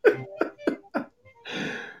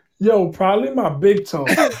 Yo, probably my big toe.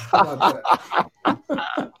 How about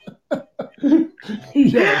that?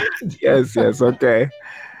 Yo. Yes, okay.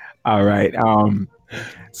 All right.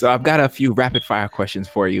 So I've got a few rapid fire questions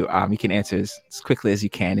for you. You can answer as quickly as you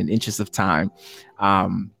can in interest of time.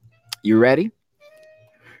 You ready?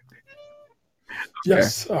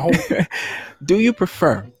 Yes, I hope. Do you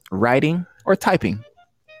prefer writing or typing?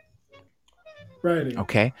 Writing.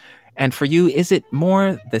 Okay. And for you, is it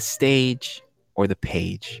more the stage or the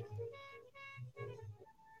page?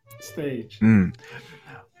 Stage.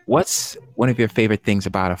 What's one of your favorite things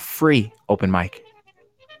about a free open mic?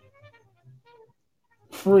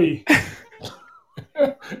 Free.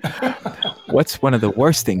 What's one of the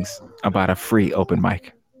worst things about a free open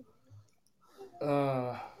mic?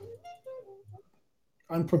 uh,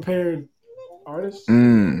 Unprepared artists?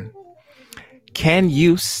 Mm. Can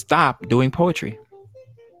you stop doing poetry?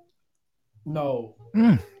 No.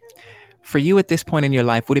 Mm. For you at this point in your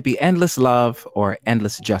life, would it be endless love or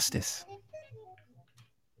endless justice?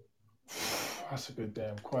 That's a good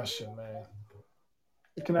damn question, man.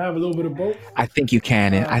 Can I have a little bit of both? I think you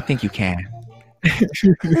can. I think you can.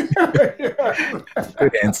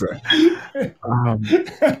 Good answer.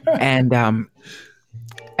 And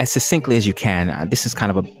as succinctly as you can, this is kind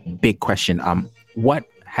of a big question. What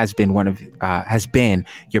has been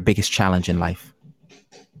your biggest challenge in life?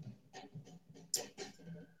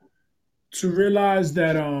 To realize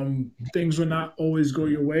that things will not always go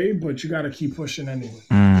your way, but you got to keep pushing anyway.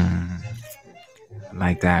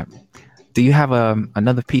 Like that. Do you have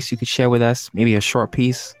another piece you could share with us? Maybe a short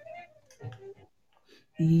piece?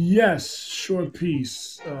 Yes, short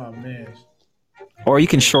piece. Oh man. Or you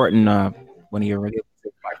can shorten one of your regular.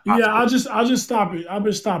 Yeah, I'll just stop it. I'll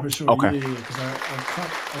just stop it short. Okay. Yeah, because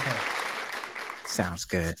okay. Sounds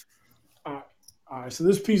good. All right. So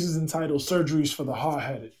this piece is entitled "Surgeries for the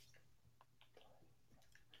Hard-Headed."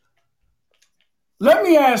 Let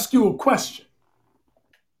me ask you a question.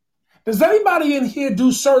 Does anybody in here do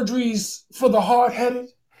surgeries for the hard-headed?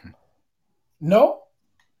 No?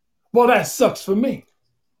 Well, that sucks for me.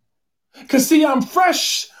 Because, see, I'm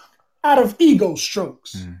fresh out of ego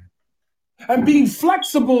strokes and being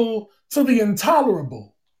flexible to the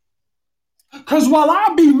intolerable. Because while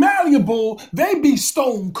I be malleable, they be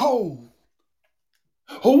stone cold.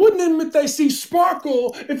 Who wouldn't admit they see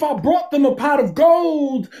sparkle if I brought them a pot of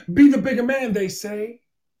gold? Be the bigger man, they say.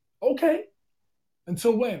 Okay.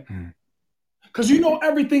 Until when? Because you know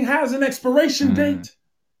everything has an expiration date.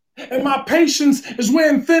 And my patience is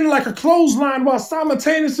wearing thin like a clothesline while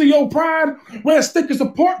simultaneously your pride wears thick as a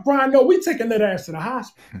pork rind. No, we taking that ass to the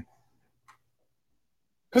hospital.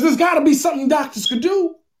 Because there's got to be something doctors could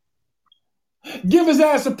do. Give his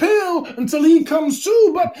ass a pill until he comes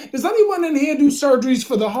to. But does anyone in here do surgeries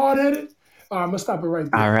for the hard-headed? I'm going to stop it right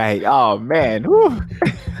there. All right. Oh, man.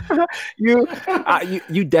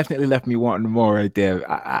 You definitely left me wanting more right there.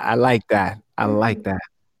 I like that. I like that.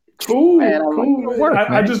 Cool, Man, I like cool. your work,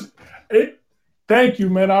 man. Thank you,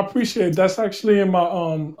 man. I appreciate it. That's actually in my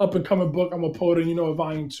up and coming book. I'm a poet, and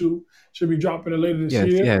volume 2 should be dropping it later this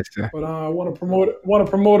year. Yes. But I want to promote it. A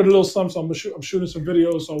little something. So I'm shooting some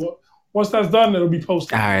videos. So once that's done, it'll be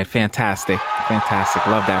posted. All right, fantastic.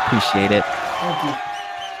 Love that. Appreciate it. Thank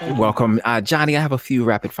you. You're welcome, Johnny. I have a few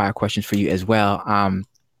rapid fire questions for you as well.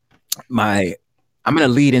 I'm going to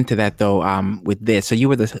lead into that though with this. So you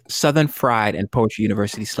were the Southern Fried and Poetry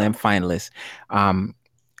University Slam finalist.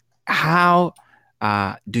 How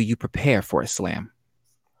do you prepare for a slam?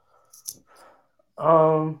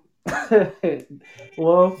 Well,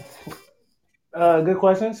 good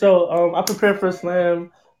question. So I prepare for a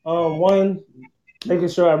slam. One, making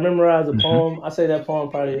sure I memorize a poem. I say that poem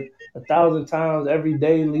probably 1,000 times every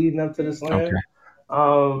day leading up to the slam.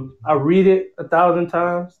 Okay. I read it 1,000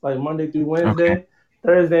 times, like Monday through Wednesday. Okay.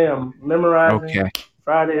 Thursday, I'm memorizing. Okay.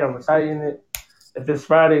 Friday, I'm reciting it. If it's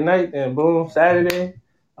Friday night, then boom, Saturday,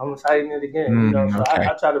 I'm reciting it again. So okay.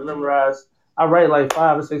 I try to memorize. I write like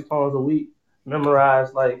 5 or 6 poems a week.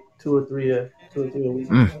 Memorize like 2 or 3 a week.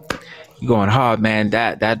 You're going hard, man.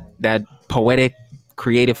 That poetic,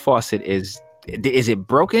 creative faucet is it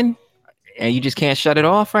broken, and you just can't shut it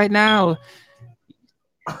off right now?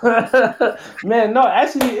 Man, no,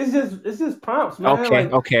 actually, it's just prompts, man.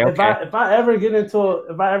 Okay. If I ever get into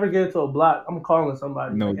a block, I'm calling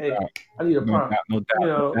somebody. No like, hey, doubt. I need a prompt. No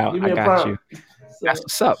doubt. Give me a prompt. You. So, that's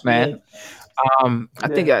what's up, man. Yeah. I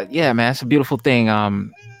think, man, it's a beautiful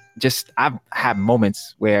thing. Just I've had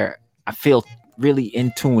moments where I feel really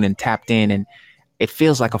in tune and tapped in, and it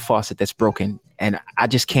feels like a faucet that's broken, and I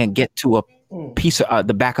just can't get to a piece of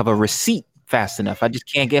the back of a receipt fast enough. I just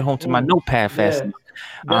can't get home to my notepad fast enough.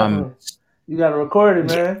 You gotta record it,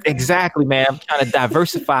 man. Exactly, man. I'm trying to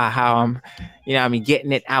diversify how I'm,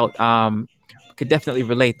 getting it out. Could definitely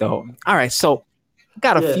relate though. All right, so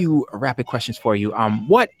got a few rapid questions for you.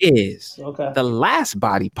 What is the last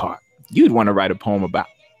body part you'd want to write a poem about?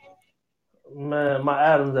 Man, my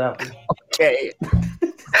Adam's apple. Okay.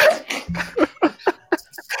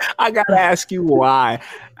 I gotta ask you why.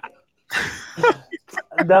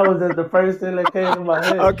 That was the first thing that came to my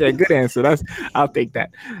head. Okay, good answer. I'll take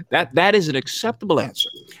that. That is an acceptable answer.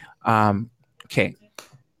 Okay.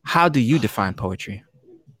 How do you define poetry?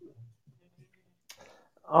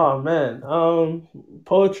 Oh man,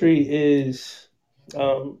 poetry is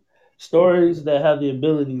um, stories that have the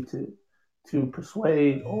ability to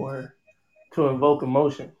persuade or to invoke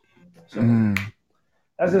emotion. So Mm,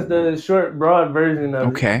 that's just the short, broad version of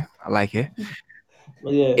it. okay, I like it.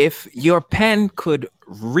 But yeah, If your pen could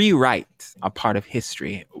rewrite a part of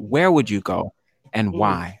history, where would you go and mm.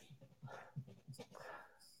 why?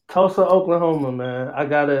 Tulsa, Oklahoma, man. I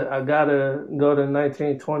gotta go to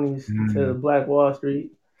 1920s to Mm, Black Wall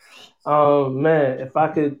Street. Man, if I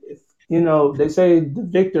could, if, they say the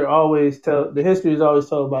victor always tell the history is always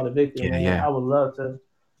told by the victor, yeah, man. yeah. I would love to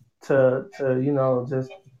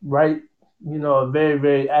just write a very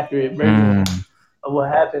very accurate version Mm, of what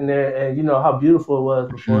happened there, and how beautiful it was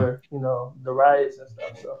mhm. before the riots and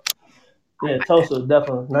stuff. So yeah, Tulsa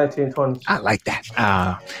definitely 1920s. I like that.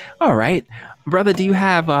 All right, brother. Do you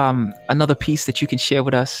have another piece that you can share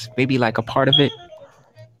with us? Maybe like a part of it.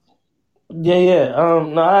 Yeah, yeah.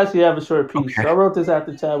 No, I actually have a short piece. Okay. So I wrote this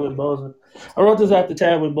after Chadwick Boseman. I wrote this after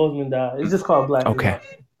Chadwick Boseman died. It's just called Black and Okay.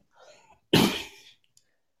 White.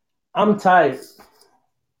 I'm tired.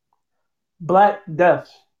 Black death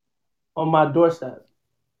on my doorstep.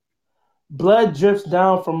 Blood drips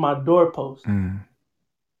down from my doorpost. Mm,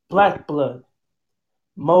 Black blood.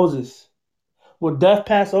 Moses. Will death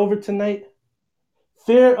pass over tonight?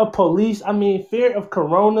 Fear of police, fear of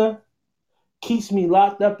corona keeps me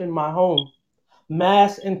locked up in my home.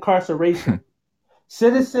 Mass hmm, incarceration.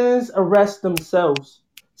 Citizens arrest themselves.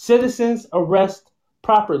 Citizens arrest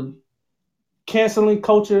properly. Canceling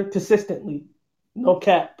culture consistently. No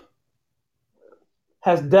cap.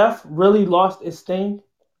 Has death really lost its sting?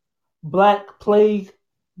 Black Plague,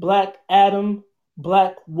 Black Adam,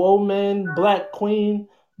 Black Woman, Black Queen,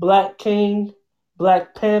 Black King,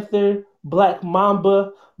 Black Panther, Black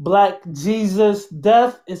Mamba, Black Jesus.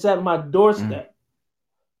 Death is at my mm, doorstep.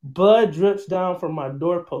 Blood drips down from my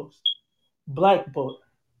doorpost. Black boy,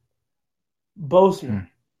 Bozeman. mm.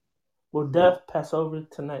 Will death pass over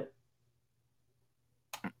tonight?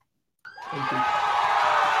 Thank you.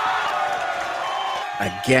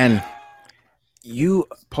 Again, you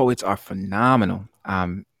poets are phenomenal.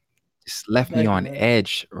 Just left me Thank you, on man.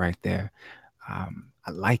 edge right there. I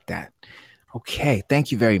like that. Okay,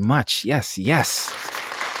 thank you very much. Yes, yes.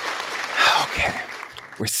 Okay,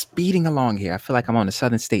 we're speeding along here. I feel like I'm on the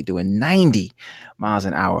Southern State doing 90 miles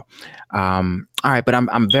an hour. All right, but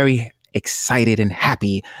I'm very excited and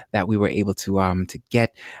happy that we were able to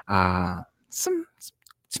get some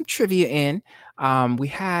some trivia in. We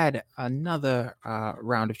had another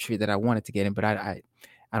round of trivia that I wanted to get in, but I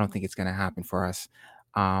don't think it's going to happen for us.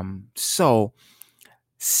 So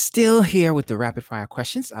still here with the rapid fire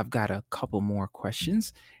questions. I've got a couple more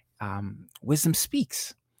questions. Wisdom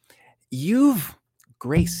speaks. You've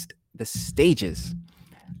graced the stages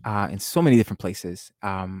in so many different places.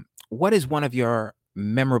 What is one of your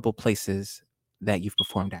memorable places that you've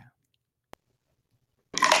performed at?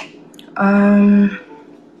 Um,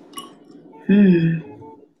 hmm.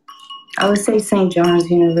 I would say St. John's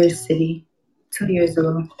University 2 years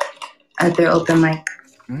ago at their open mic.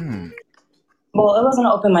 Mm, Well, it wasn't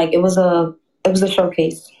an open mic. It was a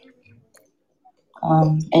showcase.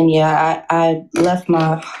 And yeah, I left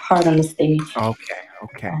my heart on the stage. okay,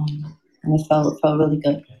 okay, And it felt really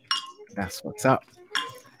good. that's what's up.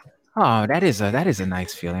 Oh, that is a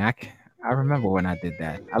nice feeling. I remember when I did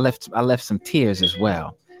that. I left some tears as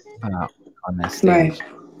well uh, on that Right. stage.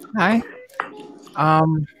 Hi,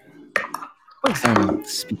 um, wisdom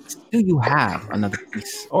speaks. Do you have another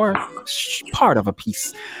piece or part of a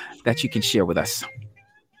piece that you can share with us?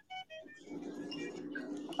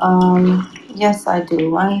 Yes, I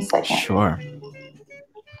do. 1 second. Sure.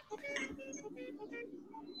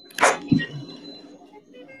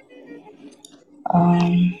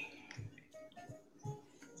 Um,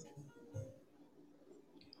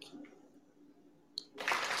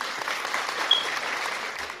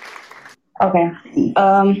 okay.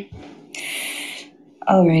 Um,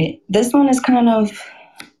 all right. This one is kind of,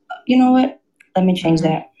 you know what? Let me change Mhm.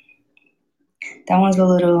 that. That one's a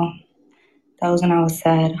little, that was when I was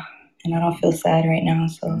sad, and I don't feel sad right now.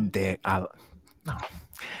 So, There, no.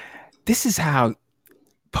 This is how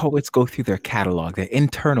poets go through their catalog, their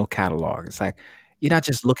internal catalog. It's like you're not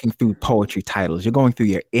just looking through poetry titles; you're going through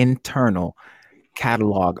your internal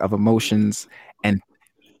catalog of emotions and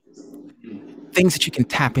things that you can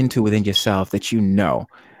tap into within yourself that you know.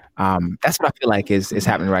 That's what I feel like is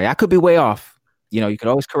happening right. I could be way off. You could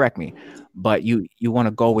always correct me, but you want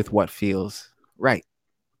to go with what feels right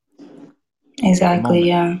at the exactly, moment.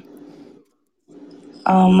 yeah.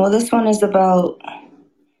 Well, this one is about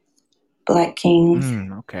Black kings.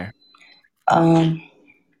 Okay. Um,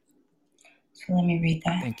 So let me read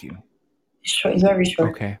that. Thank you. It's short. It's very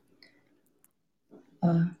short. Okay.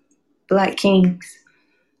 Black kings,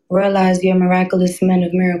 realize you're miraculous men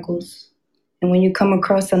of miracles. And when you come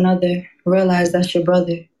across another, realize that's your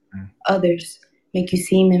brother. Others make you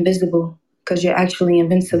seem invisible because you're actually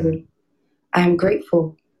invincible. I am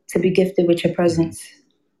grateful to be gifted with your presence.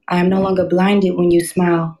 I am no longer blinded when you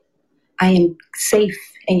smile. I am safe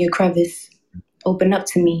in your crevice. Open up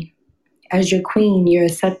to me. As your queen, you're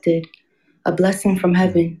accepted. A blessing from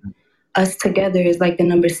heaven. Us together is like the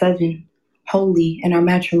number 7, holy in our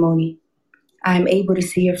matrimony. I am able to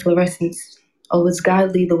see your fluorescence. Oh, it's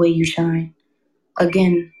godly the way you shine.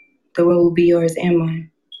 Again, the world will be yours and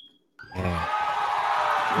mine. Yeah.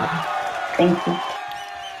 Thank you.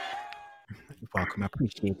 You're welcome. I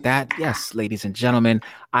appreciate that. Yes, ladies and gentlemen,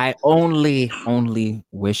 I only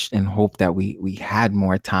wish and hope that we had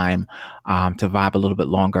more time to vibe a little bit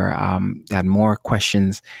longer. Had more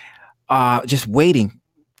questions. Just waiting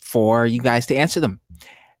for you guys to answer them.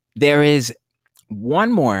 There is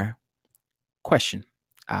one more question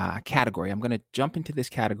category. I'm going to jump into this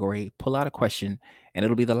category, pull out a question, and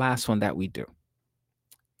it'll be the last one that we do.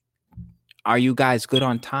 Are you guys good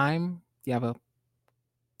on time? You have a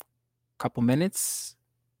couple minutes?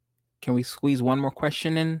 Can we squeeze one more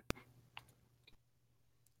question in?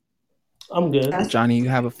 I'm good. Johnny, you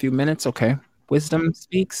have a few minutes? Okay. Wisdom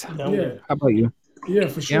speaks. Yeah, I'm good. How about you? Yeah,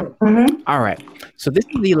 for sure. All right. So this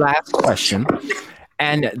is the last question.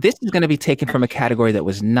 And this is going to be taken from a category that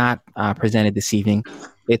was not presented this evening.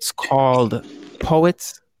 It's called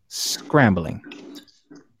Poets Scrambling.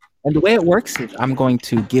 And the way it works is I'm going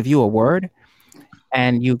to give you a word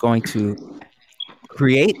and you're going to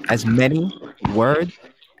create as many words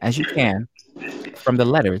as you can from the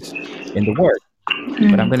letters in the word.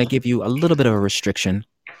 But I'm going to give you a little bit of a restriction.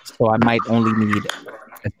 So I might only need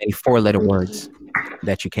as many 4-letter words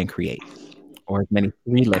that you can create, or as many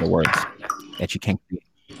 3-letter words that you can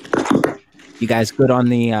create. You guys good on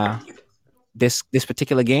the this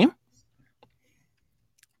particular game?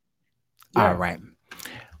 Yeah. All right.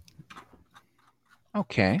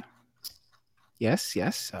 Okay. Yes.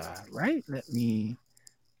 Right. Let's do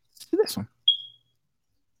this one.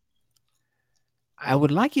 I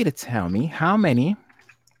would like you to tell me how many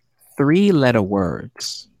 3-letter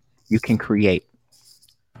words you can create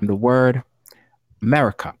from the word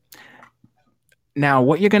America. Now,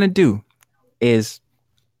 what you're going to do is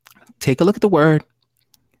take a look at the word,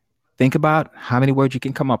 think about how many words you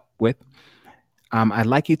can come up with. I'd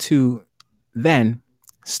like you to then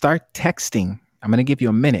start texting. I'm going to give you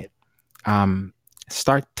a minute.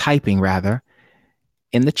 Start typing, rather,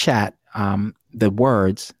 in the chat the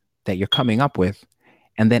words that you're coming up with.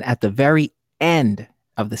 And then at the very end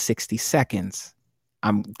of the 60 seconds,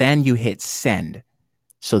 then you hit send.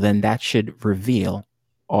 So then that should reveal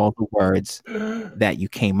all the words that you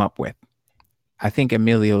came up with. I think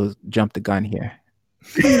Emilio jumped the gun here.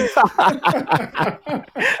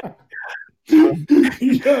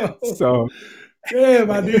 Yo, So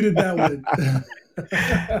damn, I needed that one.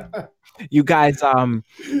 you guys,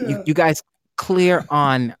 you guys clear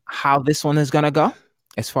on how this one is gonna go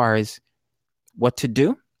as far as what to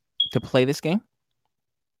do to play this game?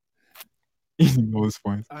 I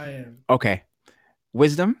am. Okay.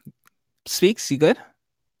 Wisdom speaks. You good?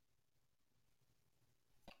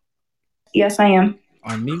 Yes, I am.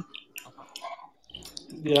 On mute.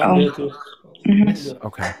 Yeah, I'm good too. Yes.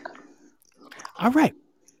 Okay. All right.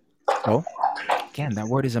 So again, that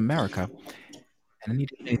word is America. And I need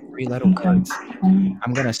to say 3-letter words.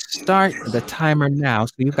 I'm going to start the timer now.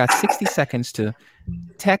 So you've got 60 seconds to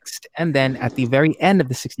text. And then at the very end of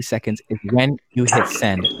the 60 seconds is when you hit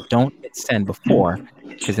send. Don't hit send before,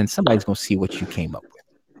 because then somebody's going to see what you came up with.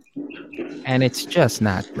 And it's just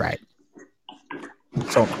not right.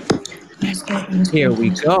 So here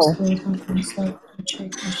we go.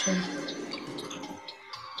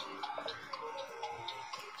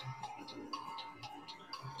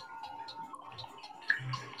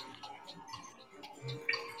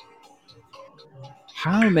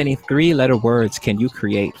 'How many 3-letter words can you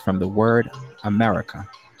create from the word America?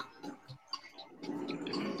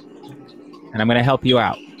 And I'm going to help you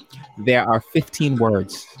out. There are 15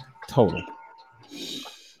 words total.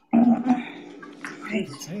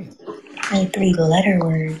 3-letter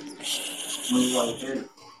words.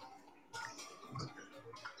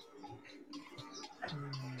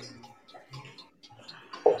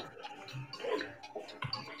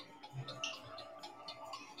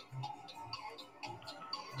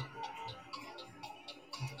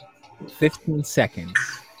 $15 seconds.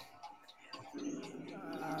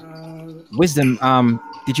 Wisdom,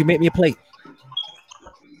 did you make me a plate?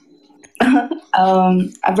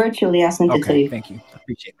 I virtually I sent it to Okay, you. thank you.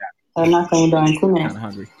 Appreciate that. So I'll knock on your door in I'm 2 minutes. kind of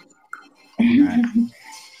hungry. All right.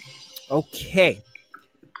 Okay,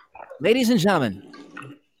 ladies and gentlemen,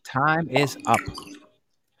 time is up.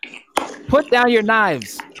 Put down your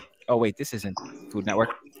knives. Oh wait, this isn't Food Network.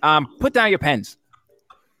 Put down your pens.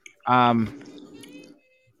 Um,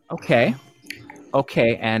 okay,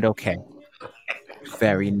 okay, and okay.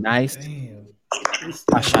 Very nice. Damn. This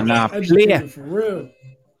nigga was Ashana play. educated for real.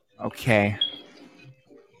 Okay.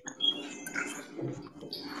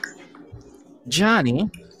 Johnny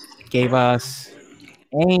gave us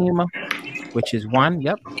aim, which is one.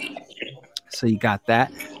 Yep. So you got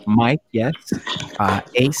that. Mike, yes.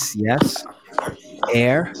 Ace, yes.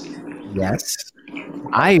 Air, yes.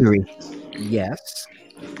 Irie, yes.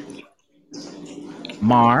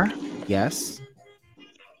 Mar, yes.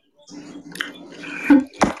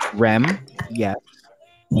 Rem, yes.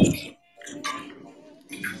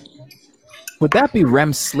 Would that be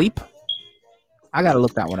REM sleep? I gotta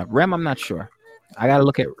look that one up. REM, I'm not sure. I gotta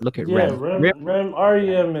look at Yeah, REM. REM. REM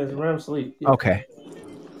REM is REM sleep. Yeah. Okay.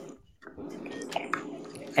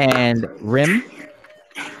 And RIM.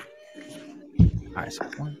 All right, so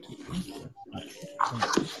 1, 2, 3, 4, 5,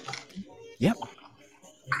 6, 7, 8. Yep.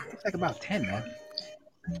 Looks like about 10, man.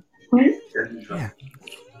 Yeah,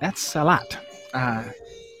 that's a lot. Uh,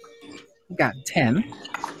 we got 10.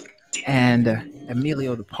 And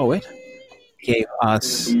Emilio the poet gave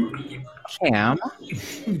us Cam.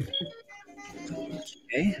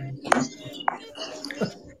 Okay.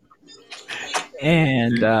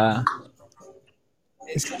 And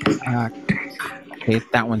is okay,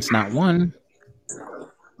 that one's not one.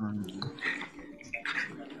 Um,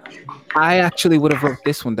 I actually would have wrote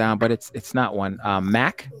this one down, but it's not one.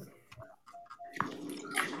 Mac.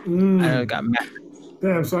 I know you got Mac.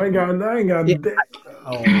 Damn, so I ain't got Yeah,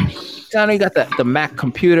 oh I know you got the Mac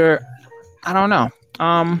computer. I don't know.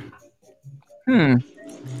 Hmm.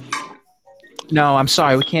 No, I'm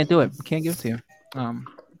sorry, we can't do it. We can't give it to you.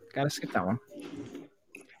 Gotta skip that one.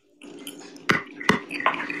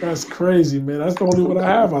 that's crazy, man. That's the only one I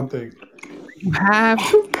have, I think. You have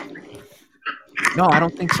no, I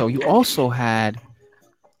don't think so. You also had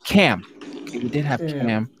Cam. Okay, you did have Damn.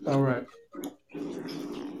 Cam. All right.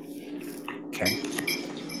 Okay.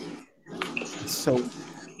 So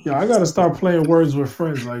Yeah, I gotta start playing words with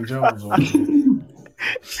friends like Jones over here.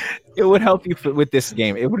 it would help you with this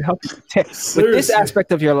game. It would help you with this Seriously.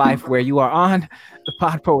 aspect of your life where you are on the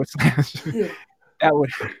Pod Poets Lounge. Yeah. That would.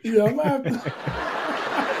 Yeah, I'm happy.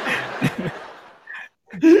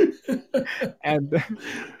 And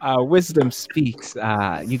Wisdom Speaks.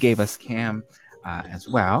 You gave us Cam as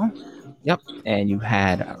well. Yep. And you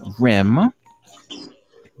had Rim.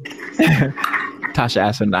 Tasha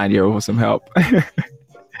asked a 9-year-old for some help.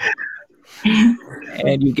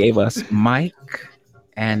 And you gave us Mike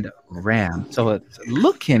and Ram. So it's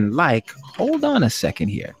looking like, hold on a second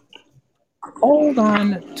here. Hold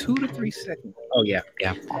on 2 to 3 seconds. Oh yeah,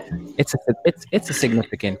 yeah. It's a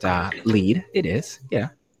significant lead. It is. Yeah.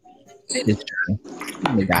 It is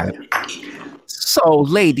Johnny. We got it. So,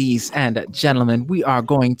 ladies and gentlemen, we are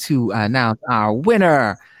going to announce our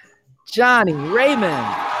winner, Johnny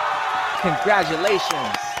Raymond.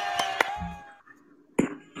 Congratulations.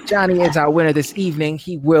 Johnny is our winner this evening.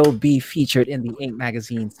 He will be featured in the Ink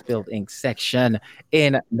Magazine Spilled Ink section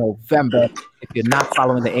in November. If you're not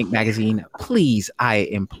following the Ink Magazine, please, I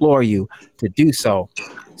implore you to do so.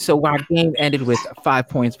 So our game ended with 5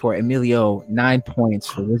 points for Emilio, 9 points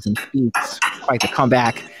for Wisdom Speaks, quite the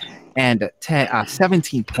comeback, and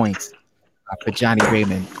 17 points for Johnny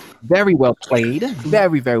Raymond. Very well played.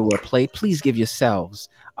 Very, very well played. Please give yourselves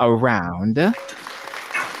a round.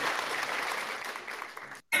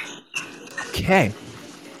 Okay.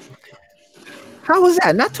 How was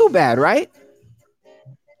that? Not too bad, right?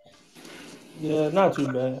 Yeah, not too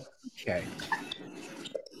bad. Okay.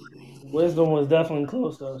 Wisdom was definitely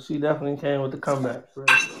close though. She definitely came with the comeback.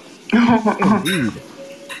 Indeed.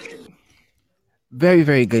 Very,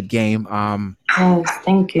 very good game. Yes,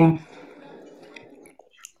 thank you.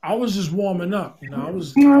 I was just warming up. You know, I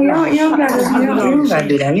was. You I don't, was you don't gotta, just you giving don't, you y'all don't a gotta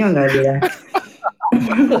do chance. that. You don't gotta do that.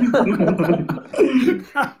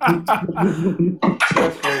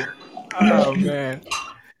 Oh man.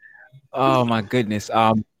 Oh my goodness.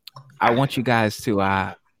 I want you guys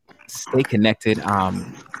to stay connected.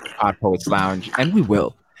 Pod Poets Lounge, and we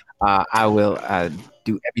will. I will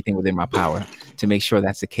do everything within my power to make sure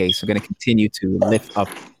that's the case. We're going to continue to lift up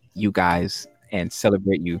you guys and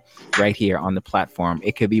celebrate you right here on the platform.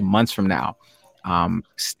 It could be months from now.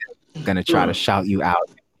 Still going to try to shout you out.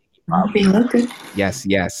 Yes,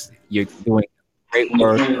 yes. You're doing great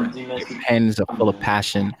work. Your pens are full of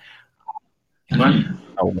passion.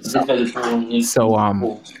 Oh, what's up? So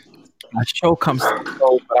my show comes to a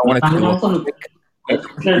close, but I wanted to do a quick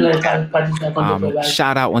recap.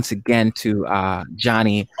 Shout out once again to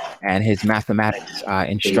Johnny and his mathematics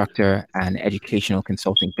instructor and educational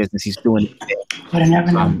consulting business. He's doing his thing. Would I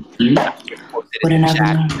never know. I just posted Would I in the never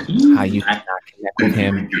chat know. how you can connect with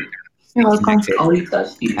him. You're welcome.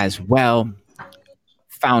 Connected as well.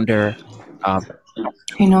 Founder of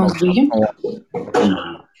He knows Promotional vegan.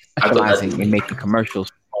 Form, specializing in making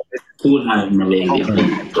commercials, programs,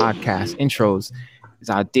 and podcast intros, is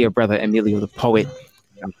our dear brother Emilio the Poet,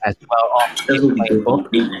 as well author of the acclaimed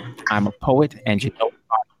book, I'm a Poet, and you know.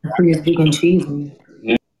 Free of vegan cheese.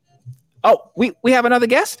 Oh, we have another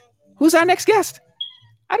guest? Who's our next guest?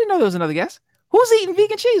 I didn't know there was another guest. Who's eating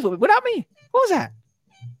vegan cheese without me? Who was that?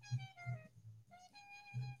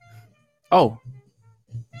 Oh,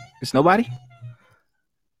 it's nobody?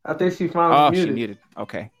 I think she finally muted. She muted.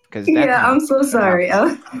 Okay. Yeah, I'm so sorry.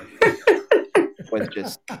 Was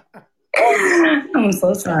just. I'm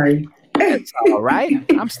so sorry. It's all right.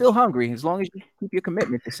 I'm still hungry. As long as you keep your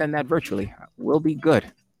commitment to send that virtually, we'll be good.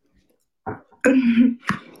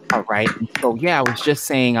 All right. So yeah, I was just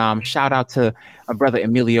saying, shout out to my brother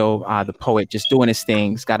Emilio, the poet, just doing his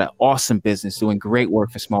thing. He's got an awesome business, doing great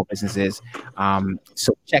work for small businesses.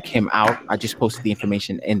 So check him out. I just posted the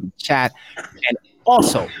information in the chat. And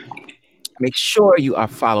also, make sure you are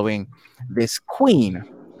following this queen,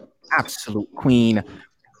 absolute queen,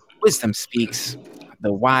 Wisdom Speaks.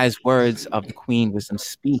 The wise words of the Queen Wisdom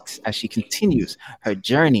Speaks as she continues her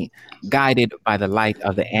journey, guided by the light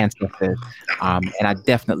of the ancestors. And I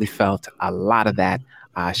definitely felt a lot of that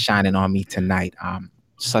shining on me tonight.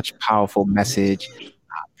 Such powerful message. I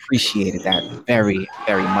appreciated that very,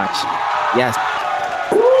 very much. Yes.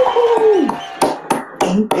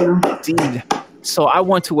 Thank you. Indeed. So I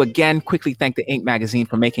want to again quickly thank the Ink Magazine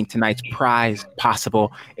for making tonight's prize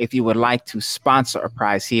possible. If you would like to sponsor a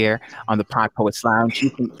prize here on the Pod Poets Lounge, you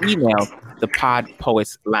can email the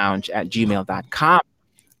podpoetslounge@gmail.com.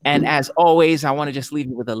 And as always, I want to just leave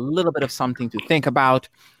you with a little bit of something to think about,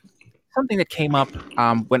 something that came up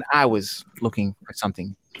when I was looking for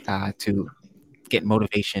something to get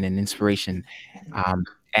motivation and inspiration.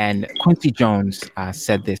 And Quincy Jones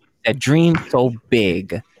said this, that dream so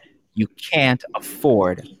big, you can't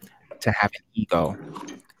afford to have an ego.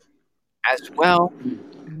 As well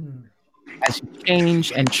as you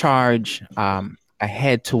change and charge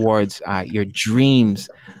ahead towards your dreams,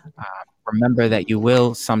 remember that you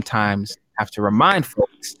will sometimes have to remind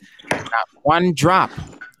folks not one drop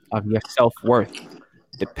of your self-worth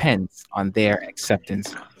depends on their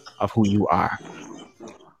acceptance of who you are.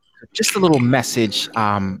 Just a little message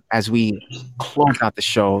as we close out the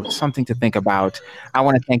show, something to think about. I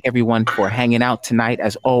want to thank everyone for hanging out tonight.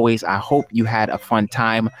 As always, I hope you had a fun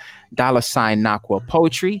time. $Nakwa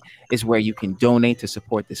Poetry is where you can donate to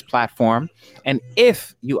support this platform. And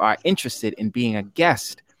if you are interested in being a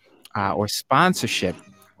guest or sponsorship,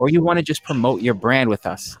 or you want to just promote your brand with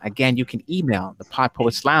us, again, you can email the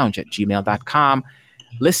podpoetslounge@gmail.com.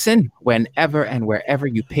 Listen whenever and wherever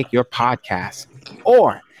you pick your podcast,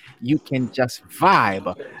 or you can just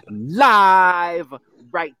vibe live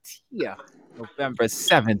right here, November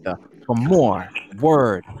 7th, for more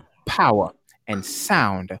word, power, and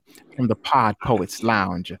sound from the Pod Poets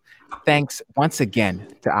Lounge. Thanks once again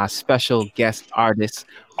to our special guest artists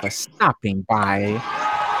for stopping by.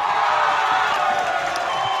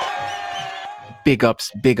 Big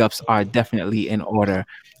ups are definitely in order.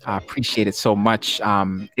 I appreciate it so much.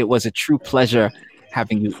 It was a true pleasure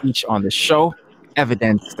having you each on the show,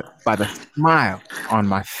 evidenced by the smile on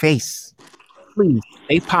my face. Please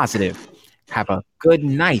stay positive. Have a good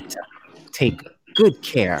night. Take good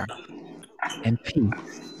care. And peace.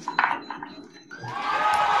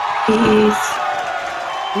 Peace.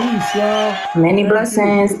 Peace, y'all. Many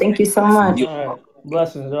blessings. Thank you so much. All right.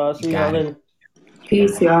 Blessings, y'all. See y'all later.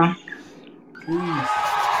 Peace, y'all. Peace.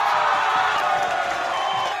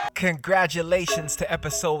 Congratulations to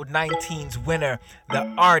episode 19's winner, the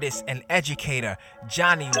artist and educator,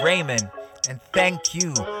 Johnny Raymond. And thank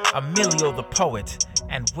you, Emilio the Poet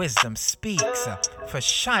and Wisdom Speaks, for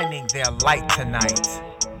shining their light tonight.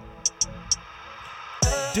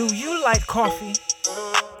 Do you like coffee?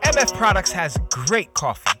 MF Products has great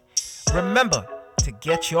coffee. Remember to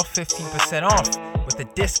get your 15% off with the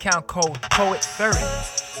discount code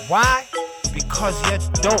POET30. Why? Because you're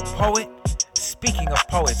dope, poet. Speaking of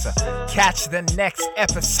poets, catch the next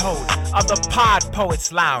episode of the Pod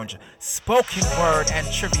Poets Lounge, spoken word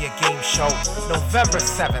and trivia game show, November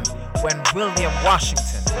 7th, when William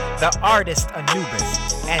Washington, the artist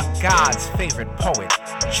Anubis, and God's favorite poet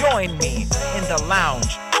join me in the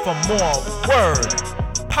lounge for more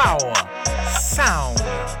word, power, sound.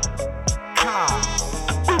 Ka.